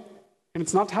salvation, and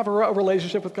it's not to have a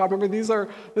relationship with God. Remember,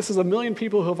 this is 1 million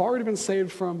people who have already been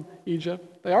saved from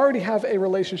Egypt. They already have a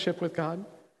relationship with God.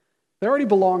 They already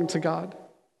belong to God.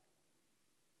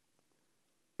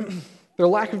 Their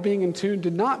lack of being in tune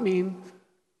did not mean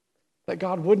that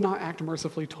God would not act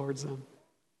mercifully towards them.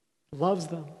 He loves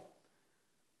them.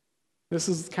 This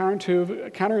is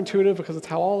counterintuitive because it's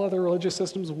how all other religious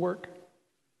systems work.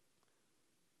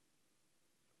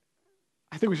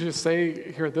 I think we should just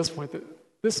say here at this point that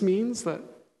this means that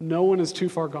no one is too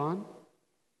far gone.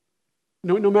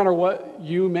 No matter what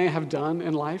you may have done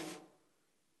in life,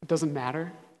 it doesn't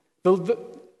matter.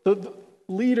 The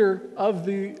leader of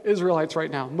the Israelites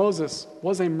right now, Moses,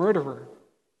 was a murderer.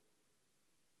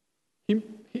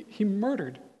 He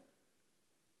murdered.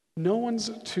 No one's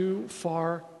too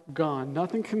far gone.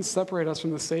 Nothing can separate us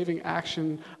from the saving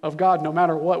action of God, no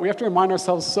matter what. We have to remind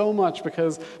ourselves so much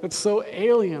because it's so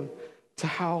alien to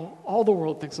how all the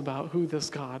world thinks about who this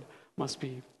God must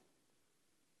be.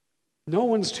 No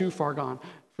one's too far gone.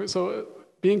 So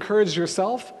be encouraged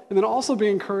yourself, and then also be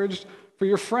encouraged for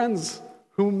your friends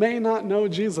who may not know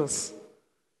Jesus.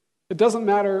 It doesn't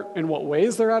matter in what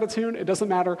ways they're out of tune. It doesn't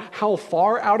matter how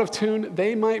far out of tune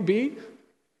they might be.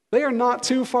 They are not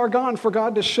too far gone for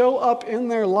God to show up in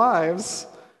their lives,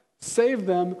 save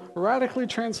them, radically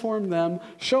transform them,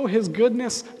 show his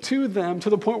goodness to them to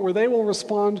the point where they will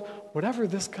respond, whatever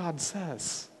this God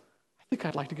says, I think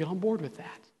I'd like to get on board with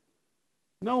that.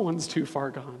 No one's too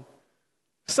far gone.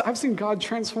 So I've seen God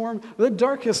transform the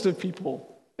darkest of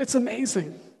people. It's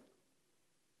amazing.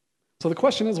 So the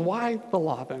question is, why the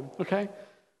law then? Okay?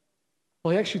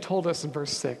 Well, he actually told us in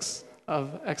verse 6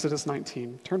 of Exodus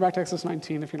 19. Turn back to Exodus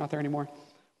 19 if you're not there anymore.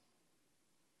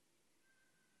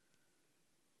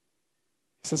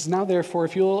 He says, now therefore,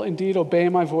 if you will indeed obey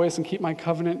my voice and keep my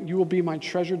covenant, you will be my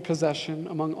treasured possession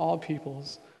among all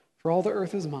peoples, for all the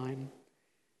earth is mine.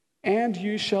 And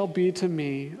you shall be to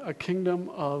me a kingdom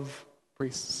of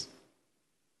priests,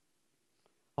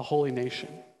 a holy nation.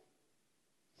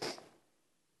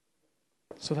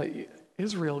 So that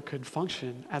Israel could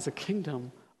function as a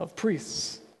kingdom of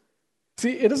priests.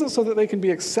 See, it isn't so that they can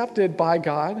be accepted by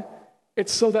God.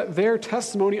 It's so that their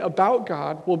testimony about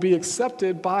God will be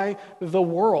accepted by the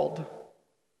world.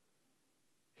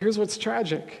 Here's what's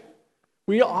tragic.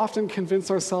 We often convince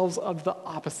ourselves of the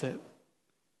opposite.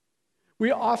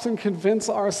 We often convince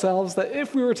ourselves that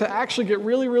if we were to actually get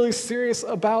really, really serious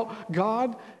about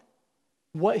God,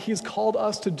 what he's called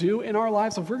us to do in our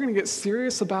lives, if we're going to get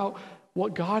serious about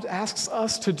what God asks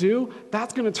us to do,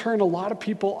 that's going to turn a lot of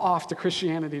people off to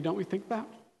Christianity. Don't we think that?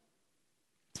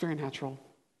 It's very natural.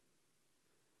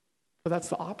 But that's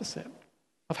the opposite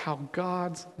of how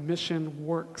God's mission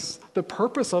works. The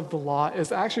purpose of the law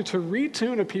is actually to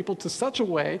retune a people to such a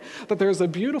way that there's a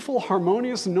beautiful,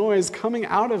 harmonious noise coming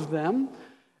out of them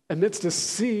amidst a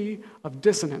sea of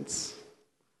dissonance,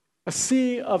 a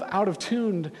sea of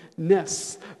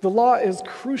out-of-tunedness. The law is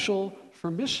crucial for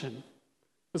mission,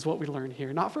 is what we learn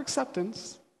here. Not for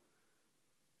acceptance,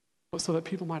 but so that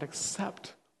people might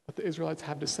accept what the Israelites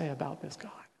have to say about this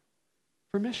God.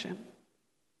 For mission.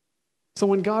 So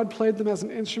when God played them as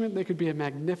an instrument, they could be a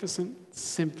magnificent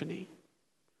symphony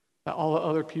that all the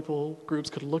other people groups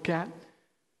could look at,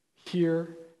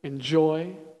 hear,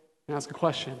 enjoy, and ask a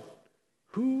question.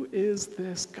 Who is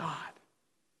this God?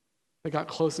 They got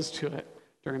closest to it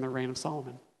during the reign of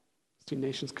Solomon. See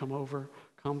nations come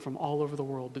from all over the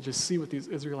world to just see what these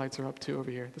Israelites are up to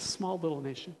over here. This small little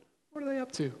nation. What are they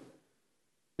up to?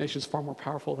 Nations far more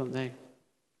powerful than they.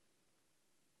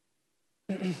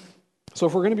 So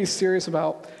if we're going to be serious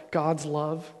about God's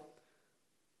love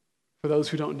for those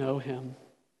who don't know him,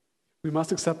 we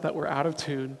must accept that we're out of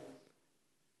tune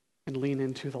and lean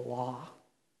into the law.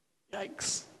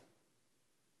 Yikes.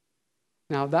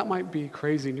 Now, that might be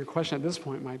crazy, and your question at this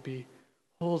point might be,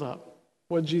 hold up,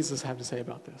 what did Jesus have to say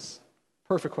about this?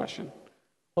 Perfect question.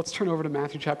 Let's turn over to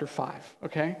Matthew chapter 5,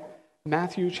 okay?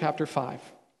 Matthew chapter 5.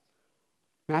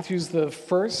 Matthew's the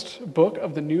first book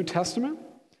of the New Testament.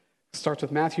 It starts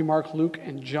with Matthew, Mark, Luke,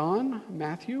 and John,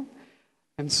 Matthew.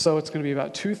 And so it's going to be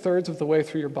about 2/3 of the way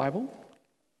through your Bible.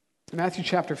 Matthew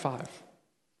chapter 5.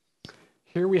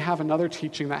 Here we have another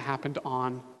teaching that happened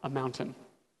on a mountain.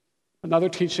 Another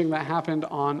teaching that happened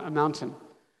on a mountain.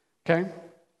 Okay?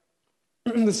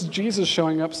 This is Jesus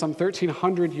showing up some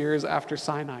 1,300 years after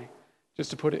Sinai,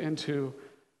 just to put it into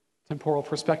temporal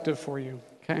perspective for you.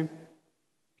 Okay?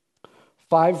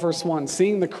 5 verse 1.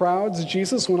 Seeing the crowds,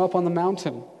 Jesus went up on the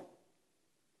mountain.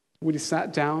 When he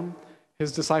sat down,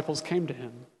 his disciples came to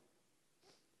him.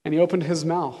 And he opened his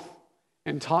mouth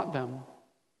and taught them,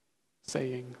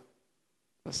 saying,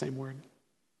 the same word.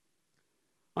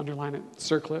 Underline it,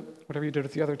 circle it, whatever you did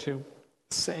with the other two.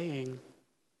 Saying.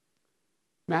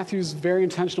 Matthew's very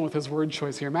intentional with his word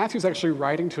choice here. Matthew's actually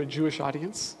writing to a Jewish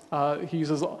audience. He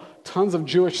uses tons of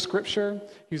Jewish scripture.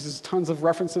 He uses tons of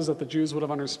references that the Jews would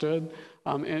have understood.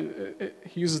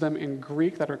 He uses them in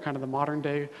Greek that are kind of the modern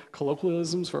day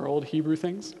colloquialisms for old Hebrew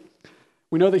things.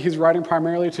 We know that he's writing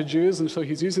primarily to Jews, and so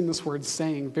he's using this word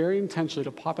saying very intentionally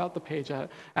to pop out the page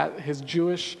at his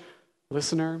Jewish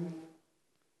listener.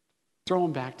 Throw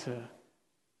him back to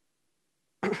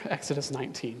Exodus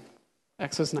 19.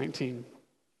 Exodus 19.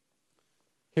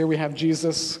 Here we have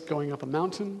Jesus going up a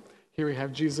mountain. Here we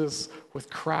have Jesus with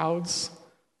crowds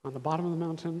on the bottom of the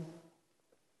mountain.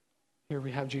 Here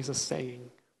we have Jesus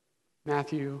saying.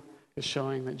 Matthew is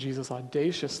showing that Jesus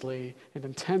audaciously and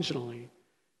intentionally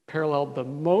paralleled the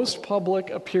most public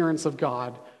appearance of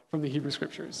God from the Hebrew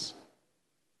Scriptures.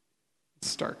 It's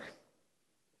stark.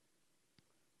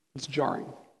 It's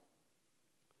jarring.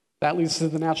 That leads to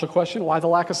the natural question, why the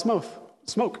lack of smoke?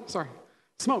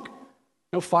 Smoke.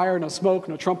 No fire, no smoke,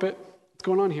 no trumpet. What's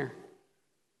going on here?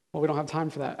 Well, we don't have time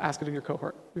for that. Ask it in your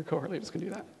cohort. Your cohort leaders can do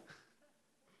that.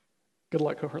 Good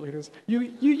luck, cohort leaders.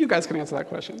 You guys can answer that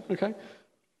question, okay?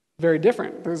 Very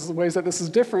different. There's ways that this is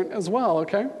different as well,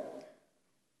 okay?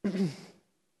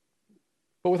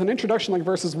 But with an introduction like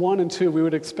verses 1 and 2, we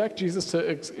would expect Jesus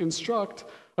to instruct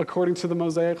according to the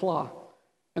Mosaic law.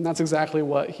 And that's exactly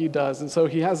what he does. And so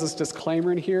he has this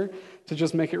disclaimer in here to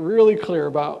just make it really clear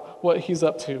about what he's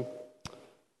up to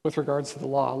with regards to the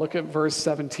law. Look at verse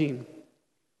 17.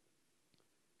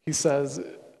 He says,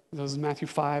 this is Matthew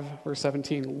 5, verse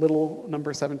 17, little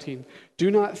number 17.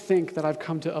 Do not think that I've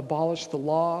come to abolish the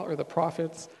law or the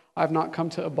prophets. I've not come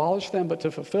to abolish them, but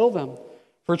to fulfill them.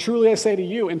 For truly I say to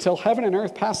you, until heaven and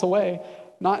earth pass away,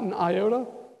 not an iota,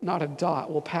 not a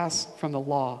dot will pass from the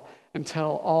law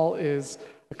until all is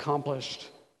accomplished.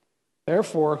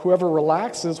 Therefore, whoever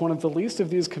relaxes one of the least of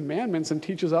these commandments and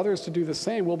teaches others to do the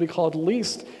same will be called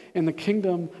least in the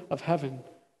kingdom of heaven.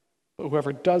 But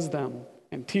whoever does them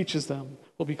and teaches them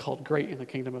will be called great in the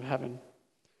kingdom of heaven.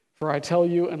 For I tell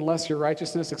you, unless your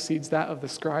righteousness exceeds that of the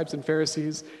scribes and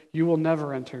Pharisees, you will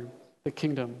never enter the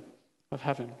kingdom of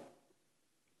heaven.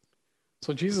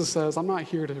 So Jesus says, I'm not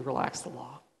here to relax the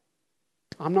law.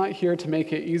 I'm not here to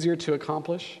make it easier to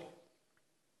accomplish.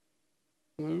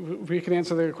 We can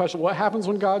answer the question, what happens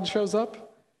when God shows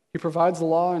up? He provides the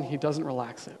law and he doesn't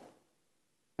relax it.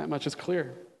 That much is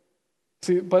clear.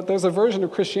 See, but there's a version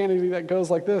of Christianity that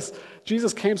goes like this.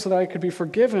 Jesus came so that I could be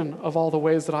forgiven of all the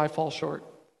ways that I fall short.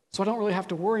 So I don't really have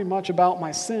to worry much about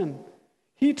my sin.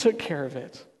 He took care of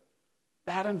it.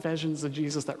 That envisions the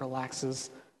Jesus that relaxes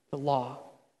the law.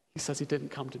 He says he didn't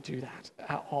come to do that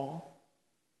at all.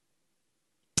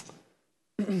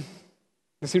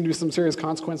 There seem to be some serious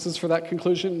consequences for that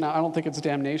conclusion. Now, I don't think it's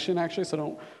damnation, actually, so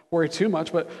don't worry too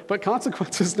much, but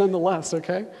consequences nonetheless,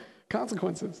 okay?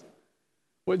 Consequences.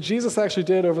 What Jesus actually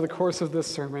did over the course of this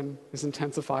sermon is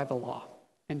intensify the law.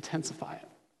 Intensify it.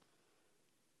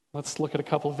 Let's look at a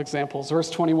couple of examples. Verse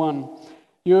 21,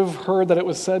 you have heard that it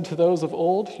was said to those of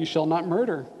old, you shall not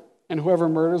murder, and whoever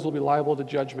murders will be liable to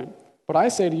judgment. But I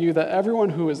say to you that everyone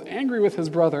who is angry with his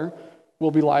brother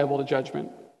will be liable to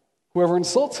judgment. Whoever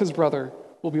insults his brother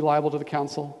will be liable to the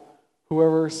council.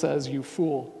 Whoever says, you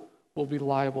fool, will be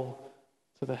liable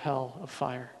to the hell of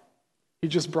fire. He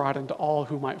just brought into all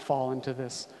who might fall into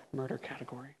this murder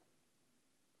category.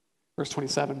 Verse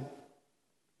 27,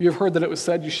 you have heard that it was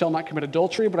said, you shall not commit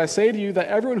adultery, but I say to you that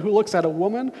everyone who looks at a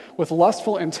woman with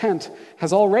lustful intent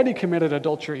has already committed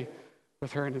adultery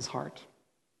with her in his heart.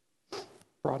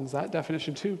 broadens that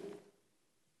definition too.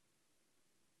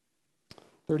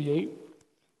 38.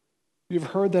 You've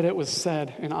heard that it was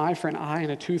said, an eye for an eye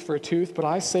and a tooth for a tooth, but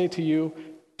I say to you,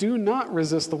 do not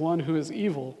resist the one who is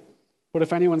evil. But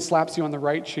if anyone slaps you on the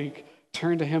right cheek,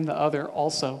 turn to him the other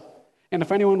also. And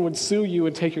if anyone would sue you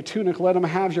and take your tunic, let him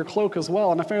have your cloak as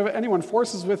well. And if anyone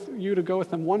forces you to go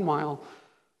with him 1 mile,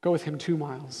 go with him 2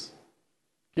 miles.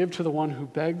 Give to the one who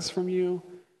begs from you,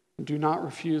 and do not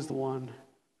refuse the one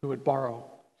who would borrow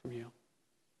from you.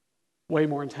 Way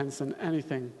more intense than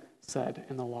anything said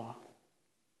in the law.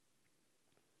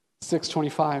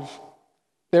 6:25.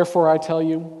 Therefore I tell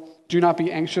you, do not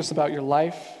be anxious about your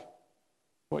life,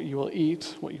 what you will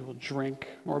eat, what you will drink,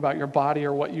 or about your body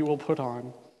or what you will put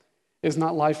on. Is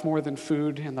not life more than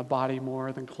food and the body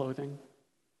more than clothing?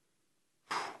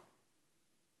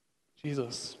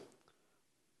 Jesus,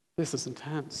 this is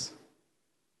intense.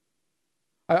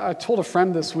 I told a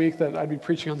friend this week that I'd be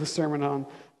preaching on this sermon on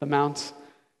the Mount,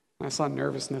 and I saw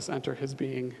nervousness enter his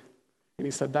being, and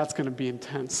he said, that's going to be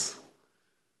intense.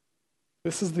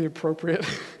 This is the appropriate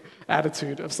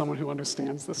attitude of someone who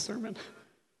understands this sermon.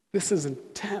 This is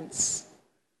intense.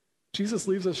 Jesus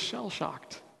leaves us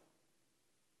shell-shocked.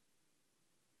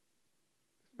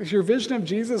 If your vision of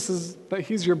Jesus is that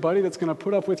he's your buddy that's going to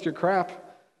put up with your crap,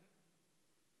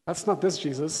 that's not this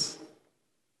Jesus.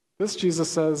 This Jesus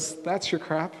says, that's your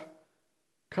crap.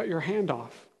 Cut your hand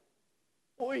off.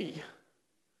 Oi.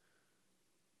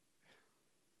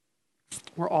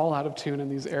 We're all out of tune in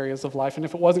these areas of life. And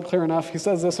if it wasn't clear enough, he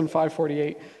says this in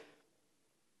 5:48.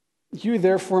 You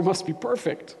therefore must be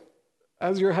perfect,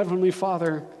 as your heavenly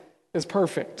Father is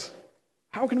perfect.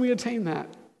 How can we attain that?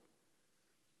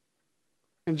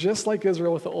 And just like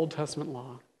Israel with the Old Testament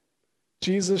law,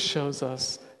 Jesus shows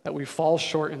us that we fall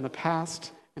short in the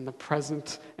past, in the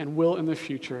present, and will in the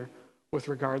future with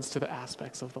regards to the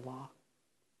aspects of the law.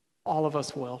 All of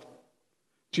us will.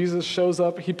 Jesus shows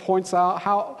up, he points out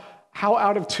how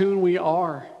out of tune we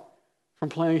are from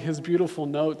playing his beautiful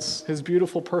notes, his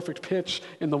beautiful perfect pitch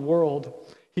in the world.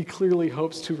 He clearly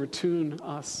hopes to retune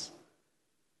us.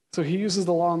 So he uses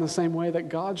the law in the same way that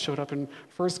God showed up and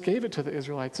first gave it to the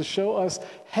Israelites to show us,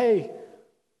 hey,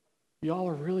 y'all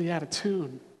are really out of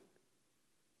tune.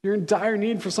 You're in dire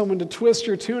need for someone to twist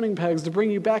your tuning pegs, to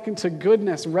bring you back into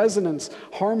goodness, resonance,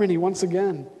 harmony once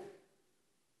again.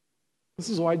 This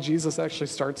is why Jesus actually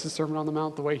starts his Sermon on the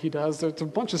Mount the way he does. There's a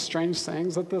bunch of strange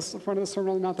sayings at the front of the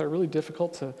Sermon on the Mount that are really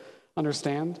difficult to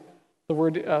understand. The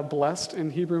word blessed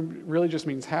in Hebrew really just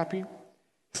means happy. It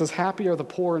says, happy are the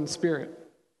poor in spirit.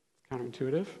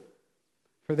 Counterintuitive.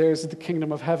 For theirs is the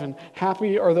kingdom of heaven.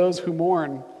 Happy are those who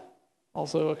mourn.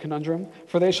 Also a conundrum.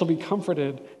 For they shall be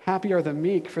comforted. Happy are the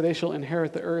meek, for they shall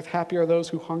inherit the earth. Happy are those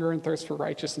who hunger and thirst for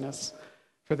righteousness,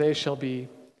 for they shall be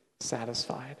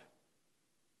satisfied.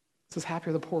 It says, happy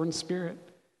are the poor in spirit.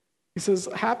 He says,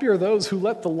 happy are those who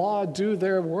let the law do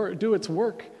their work, do its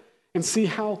work, and see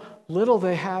how little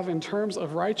they have in terms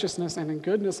of righteousness and in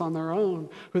goodness on their own,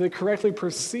 who they correctly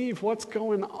perceive what's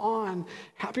going on.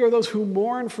 Happy are those who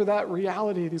mourn for that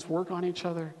reality, these work on each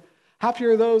other. Happy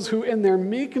are those who in their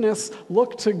meekness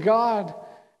look to God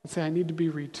and say, I need to be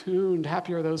retuned.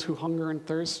 Happy are those who hunger and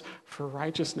thirst for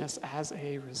righteousness as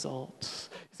a result.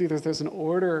 See, there's an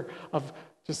order of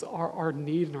just our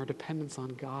need and our dependence on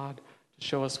God to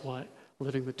show us what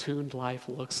living the tuned life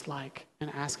looks like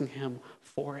and asking him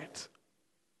for it.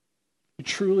 You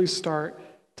truly start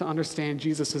to understand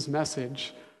Jesus'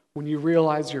 message when you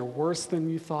realize you're worse than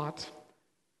you thought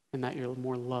and that you're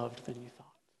more loved than you thought.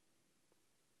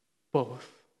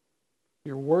 Both.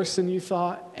 You're worse than you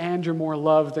thought and you're more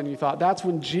loved than you thought. That's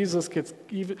when Jesus gets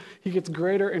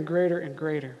greater and greater and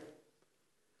greater.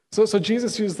 So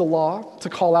Jesus used the law to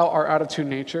call out our out of tune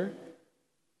nature,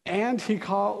 and he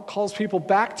calls people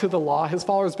back to the law, his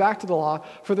followers back to the law,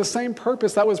 for the same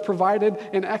purpose that was provided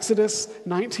in Exodus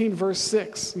 19, verse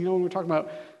 6. You know, when we're talking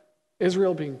about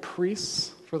Israel being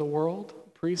priests for the world,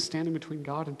 priests standing between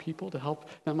God and people to help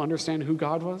them understand who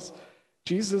God was,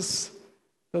 Jesus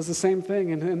does the same thing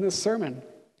in this sermon.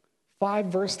 5,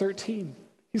 verse 13.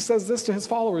 He says this to his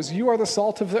followers, you are the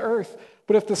salt of the earth.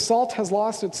 But if the salt has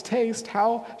lost its taste,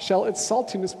 how shall its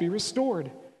saltiness be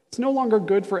restored? It's no longer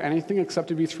good for anything except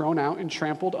to be thrown out and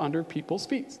trampled under people's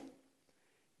feet.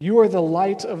 You are the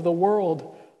light of the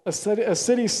world. A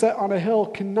city set on a hill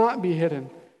cannot be hidden,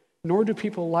 nor do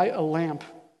people light a lamp,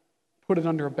 put it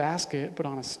under a basket, but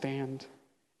on a stand,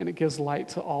 and it gives light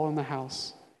to all in the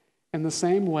house. In the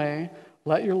same way,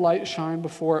 let your light shine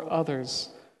before others.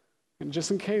 And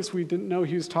just in case we didn't know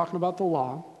he was talking about the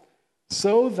law,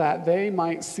 so that they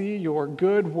might see your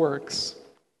good works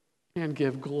and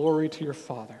give glory to your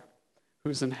Father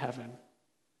who's in heaven.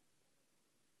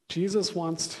 Jesus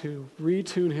wants to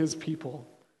retune his people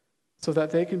so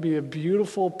that they can be a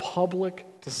beautiful public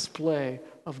display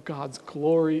of God's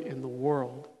glory in the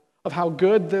world, of how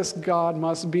good this God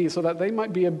must be, so that they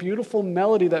might be a beautiful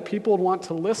melody that people would want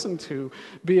to listen to,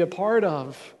 be a part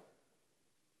of.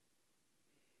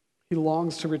 He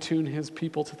longs to retune his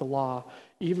people to the law,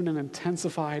 even an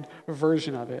intensified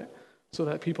version of it, so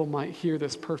that people might hear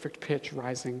this perfect pitch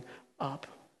rising up.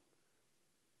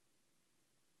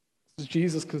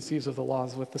 Jesus conceives of the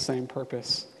laws with the same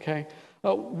purpose, okay?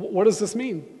 What does this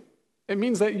mean? It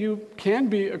means that you can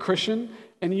be a Christian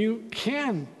and you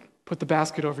can put the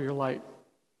basket over your light.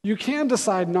 You can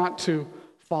decide not to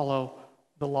follow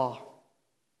the law.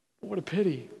 But what a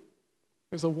pity.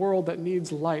 There's a world that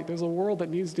needs light. There's a world that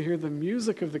needs to hear the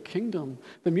music of the kingdom,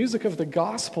 the music of the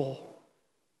gospel.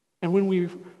 And when we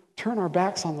turn our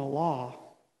backs on the law,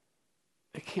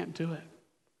 they can't do it.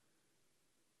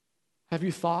 Have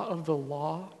you thought of the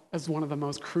law as one of the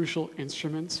most crucial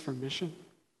instruments for mission?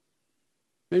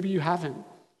 Maybe you haven't.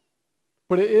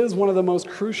 But it is one of the most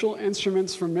crucial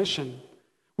instruments for mission.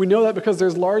 We know that because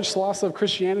there's large swaths of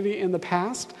Christianity in the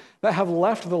past that have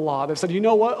left the law. They've said, you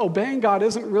know what? Obeying God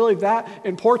isn't really that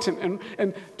important.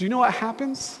 And do you know what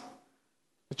happens?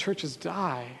 The churches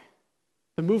die.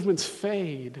 The movements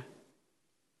fade.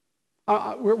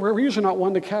 We're usually not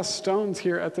one to cast stones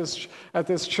here at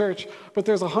this church, but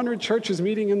there's 100 churches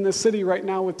meeting in this city right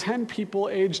now with 10 people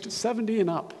aged 70 and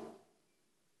up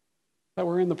that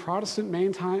were in the Protestant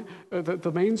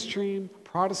the mainstream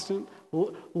Protestant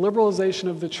liberalization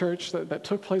of the church that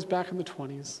took place back in the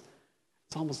 20s.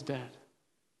 It's almost dead.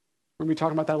 We're going to be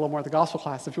talking about that a little more at the gospel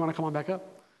class if you want to come on back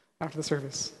up after the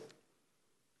service.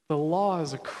 The law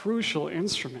is a crucial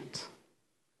instrument.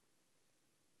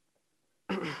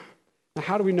 Now,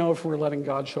 how do we know if we're letting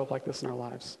God show up like this in our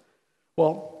lives?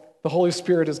 Well, the Holy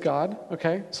Spirit is God,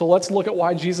 okay? So let's look at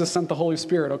why Jesus sent the Holy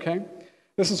Spirit, okay?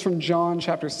 This is from John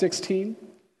chapter 16.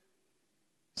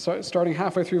 So starting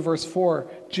halfway through verse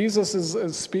 4, Jesus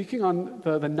is speaking on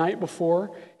the night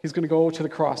before he's going to go to the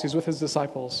cross. He's with his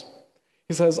disciples.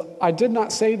 He says, I did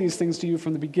not say these things to you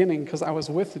from the beginning because I was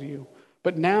with you,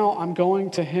 but now I'm going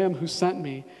to him who sent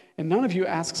me. And none of you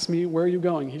asks me, where are you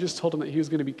going? He just told him that he was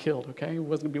going to be killed, okay? He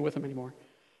wasn't going to be with him anymore.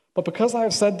 But because I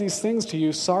have said these things to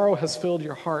you, sorrow has filled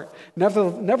your heart.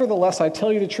 Nevertheless, I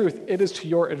tell you the truth, it is to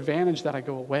your advantage that I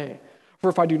go away. For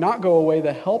if I do not go away,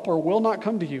 the Helper will not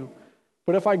come to you.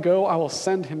 But if I go, I will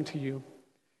send him to you.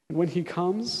 And when he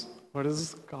comes, what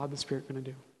is God the Spirit going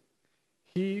to do?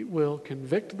 He will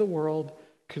convict the world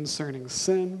concerning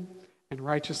sin and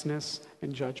righteousness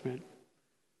and judgment.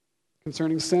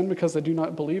 Concerning sin, because they do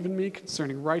not believe in me.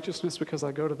 Concerning righteousness, because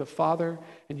I go to the Father,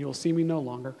 and you will see me no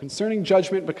longer. Concerning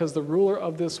judgment, because the ruler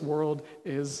of this world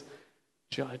is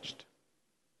judged.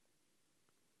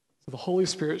 So the Holy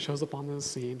Spirit shows up on the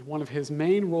scene. One of his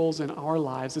main roles in our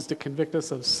lives is to convict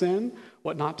us of sin,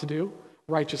 what not to do,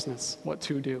 righteousness, what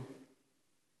to do.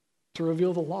 To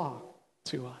reveal the law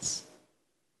to us.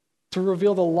 To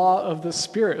reveal the law of the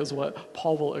Spirit is what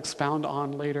Paul will expound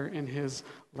on later in his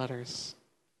letters.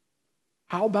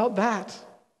 How about that?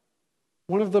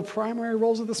 One of the primary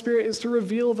roles of the Spirit is to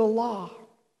reveal the law.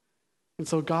 And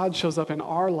so God shows up in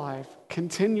our life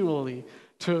continually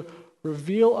to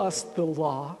reveal us the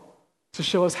law, to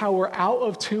show us how we're out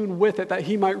of tune with it, that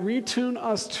he might retune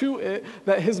us to it,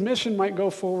 that his mission might go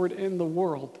forward in the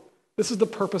world. This is the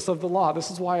purpose of the law.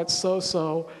 This is why it's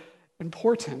so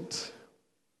important.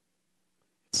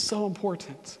 It's so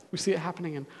important. We see it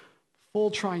happening in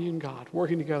full triune God,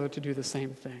 working together to do the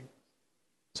same thing.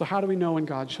 So how do we know when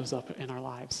God shows up in our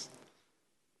lives?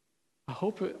 I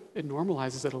hope it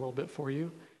normalizes it a little bit for you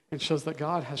and shows that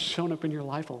God has shown up in your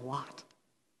life a lot.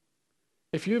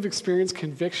 If you have experienced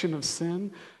conviction of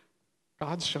sin,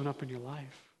 God's shown up in your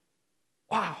life.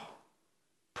 Wow.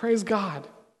 Praise God.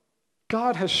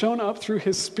 God has shown up through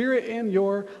his Spirit in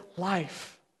your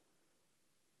life.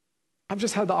 I've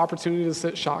just had the opportunity to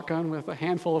sit shotgun with a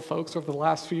handful of folks over the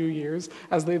last few years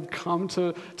as they've come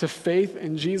to faith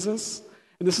in Jesus.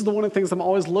 And this is one of the things I'm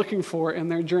always looking for in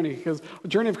their journey, because a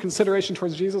journey of consideration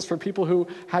towards Jesus for people who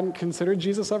hadn't considered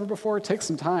Jesus ever before, it takes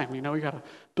some time. You know, we got to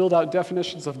build out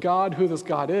definitions of God, who this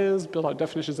God is, build out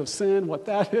definitions of sin, what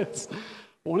that is.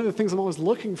 One of the things I'm always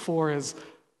looking for is,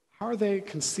 how are they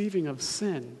conceiving of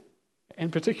sin?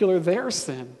 In particular, their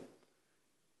sin.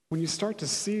 When you start to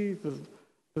see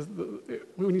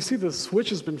when you see the switch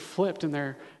has been flipped in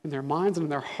their minds and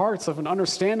in their hearts of an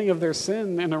understanding of their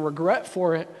sin and a regret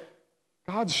for it,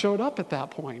 God showed up at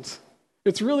that point.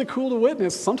 It's really cool to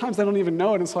witness. Sometimes I don't even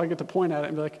know it, and so I get to point at it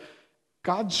and be like,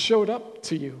 God showed up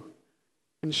to you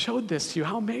and showed this to you.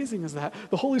 How amazing is that?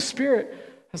 The Holy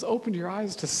Spirit has opened your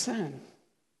eyes to sin.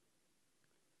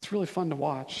 It's really fun to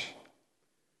watch.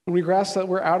 When we grasp that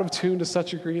we're out of tune to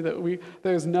such a degree that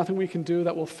there's nothing we can do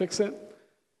that will fix it,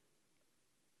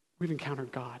 we've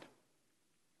encountered God.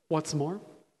 What's more,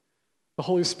 the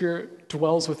Holy Spirit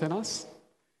dwells within us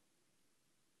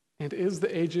and is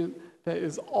the agent that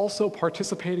is also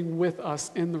participating with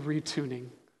us in the retuning.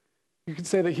 You could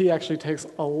say that he actually takes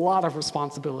a lot of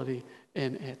responsibility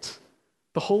in it.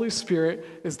 The Holy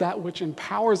Spirit is that which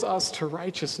empowers us to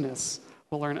righteousness.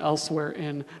 We'll learn elsewhere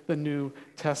in the New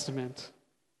Testament.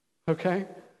 Okay?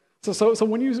 So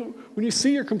when you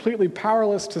see you're completely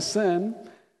powerless to sin,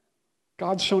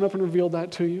 God's shown up and revealed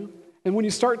that to you. And when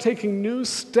you start taking new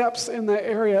steps in that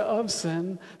area of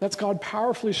sin, that's God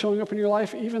powerfully showing up in your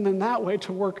life, even in that way,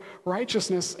 to work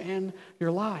righteousness in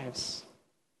your lives.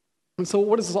 And so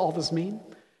what does all this mean?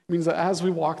 It means that as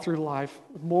we walk through life,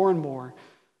 more and more,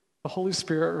 the Holy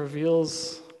Spirit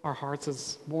reveals our hearts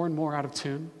as more and more out of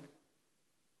tune,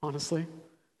 honestly.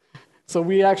 So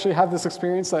we actually have this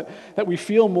experience that we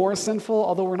feel more sinful,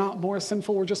 although we're not more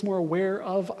sinful, we're just more aware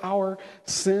of our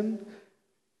sin.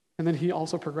 And then he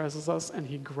also progresses us and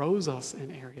he grows us in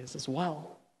areas as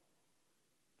well.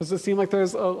 Does it seem like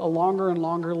there's a longer and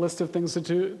longer list of things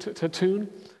to tune?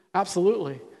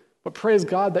 Absolutely. But praise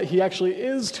God that he actually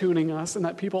is tuning us and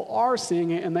that people are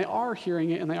seeing it and they are hearing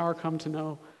it and they are come to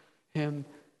know him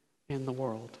in the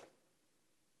world.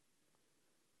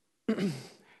 The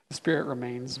Spirit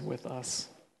remains with us.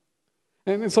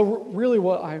 And so really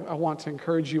what I want to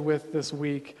encourage you with this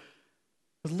week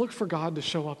is look for God to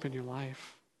show up in your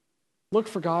life. Look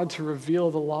for God to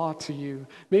reveal the law to you.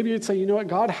 Maybe you'd say, you know what,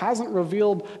 God hasn't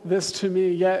revealed this to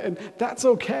me yet, and that's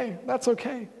okay. That's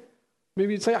okay.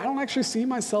 Maybe you'd say, I don't actually see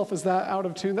myself as that out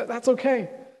of tune. That's okay.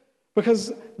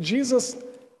 Because Jesus,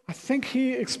 I think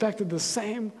he expected the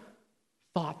same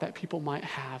thought that people might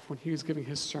have when he was giving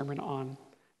his Sermon on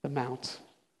the Mount.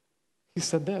 He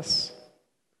said this,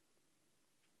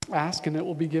 ask and it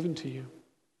will be given to you.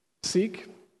 Seek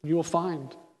and you will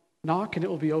find. Knock and it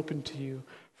will be opened to you.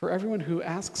 For everyone who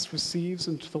asks receives,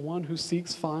 and to the one who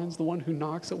seeks finds, the one who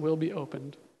knocks it will be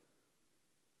opened.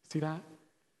 See that?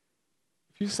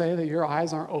 If you say that your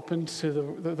eyes aren't open to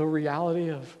the reality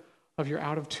of your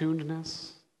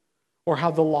out-of-tunedness, or how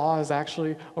the law is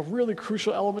actually a really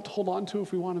crucial element to hold on to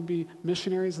if we want to be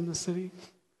missionaries in the city,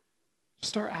 just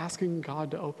start asking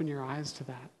God to open your eyes to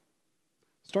that.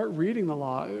 Start reading the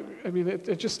law. I mean,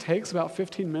 it just takes about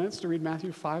 15 minutes to read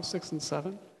Matthew 5, 6, and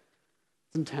 7.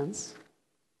 It's intense.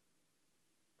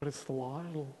 But it's the law.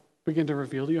 It'll begin to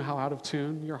reveal to you how out of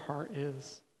tune your heart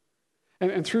is.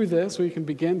 And through this, we can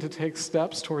begin to take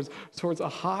steps towards a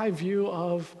high view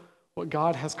of what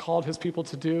God has called his people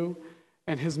to do,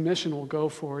 and his mission will go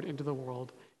forward into the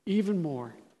world even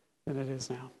more than it is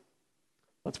now.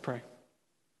 Let's pray.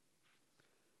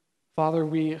 Father,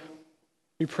 we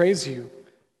praise you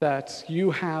that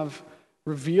you have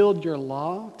revealed your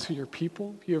law to your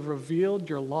people. You have revealed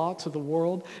your law to the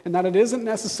world, and that it isn't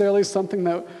necessarily something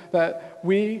that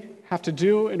we have to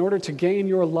do in order to gain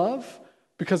your love,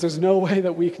 because there's no way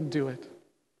that we can do it.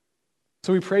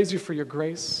 So we praise you for your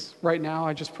grace. Right now,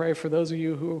 I just pray for those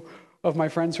of my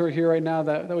friends who are here right now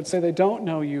that would say they don't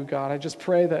know you, God. I just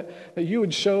pray that you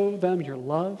would show them your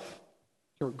love,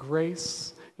 your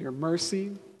grace, your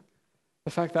mercy,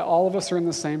 the fact that all of us are in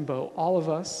the same boat. All of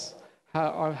us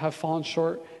have fallen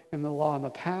short in the law in the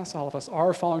past. All of us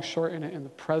are falling short in it in the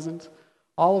present.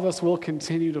 All of us will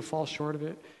continue to fall short of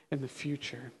it in the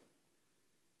future.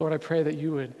 Lord, I pray that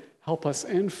you would help us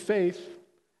in faith,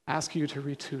 ask you to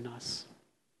retune us,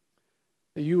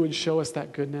 that you would show us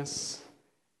that goodness,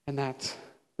 and that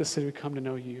the city would come to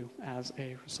know you as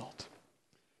a result.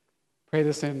 Pray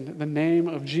this in the name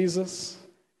of Jesus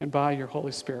and by your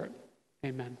Holy Spirit.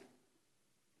 Amen.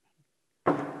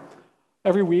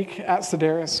 Every week at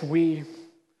Sedaris, we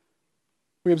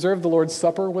observe the Lord's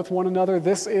Supper with one another.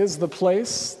 This is the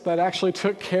place that actually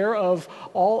took care of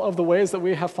all of the ways that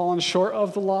we have fallen short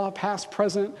of the law, past,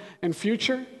 present, and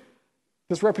future.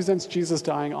 This represents Jesus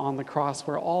dying on the cross,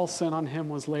 where all sin on him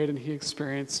was laid, and he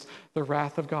experienced the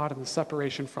wrath of God and the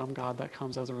separation from God that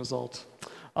comes as a result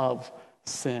of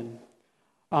sin.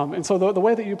 And so the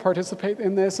way that you participate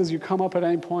in this is you come up at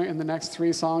any point in the next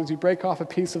 3 songs, you break off a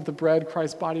piece of the bread,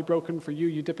 Christ's body broken for you,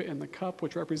 you dip it in the cup,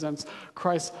 which represents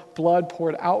Christ's blood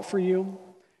poured out for you.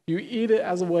 You eat it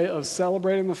as a way of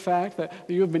celebrating the fact that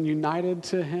you have been united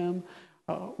to him,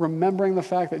 remembering the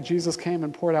fact that Jesus came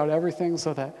and poured out everything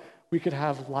so that we could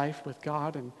have life with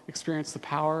God and experience the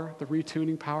power, the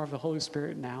retuning power of the Holy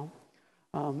Spirit now.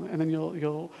 And then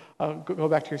you'll go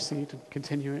back to your seat and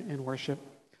continue in worship.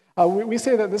 We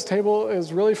say that this table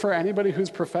is really for anybody who's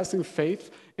professing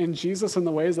faith in Jesus in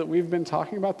the ways that we've been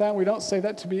talking about that. We don't say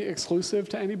that to be exclusive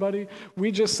to anybody.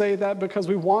 We just say that because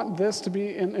we want this to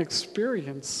be an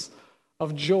experience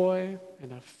of joy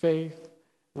and of faith,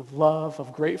 of love,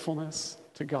 of gratefulness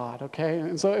to God, okay?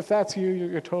 And so if that's you,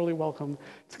 you're totally welcome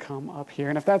to come up here.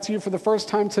 And if that's you for the first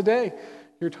time today,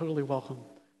 you're totally welcome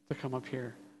to come up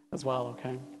here as well,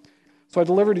 okay? So I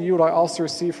delivered to you what I also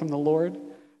received from the Lord,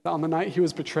 that on the night he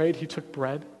was betrayed, he took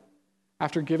bread.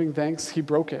 After giving thanks, he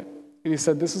broke it. And he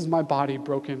said, "This is my body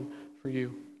broken for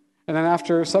you." And then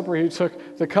after supper, he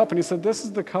took the cup and he said, "This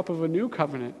is the cup of a new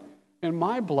covenant in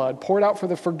my blood, poured out for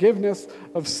the forgiveness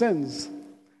of sins.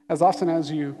 As often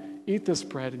as you eat this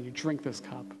bread and you drink this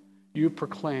cup, you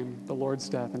proclaim the Lord's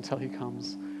death until he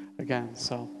comes again."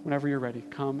 So whenever you're ready,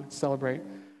 come celebrate.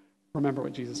 Remember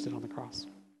what Jesus did on the cross.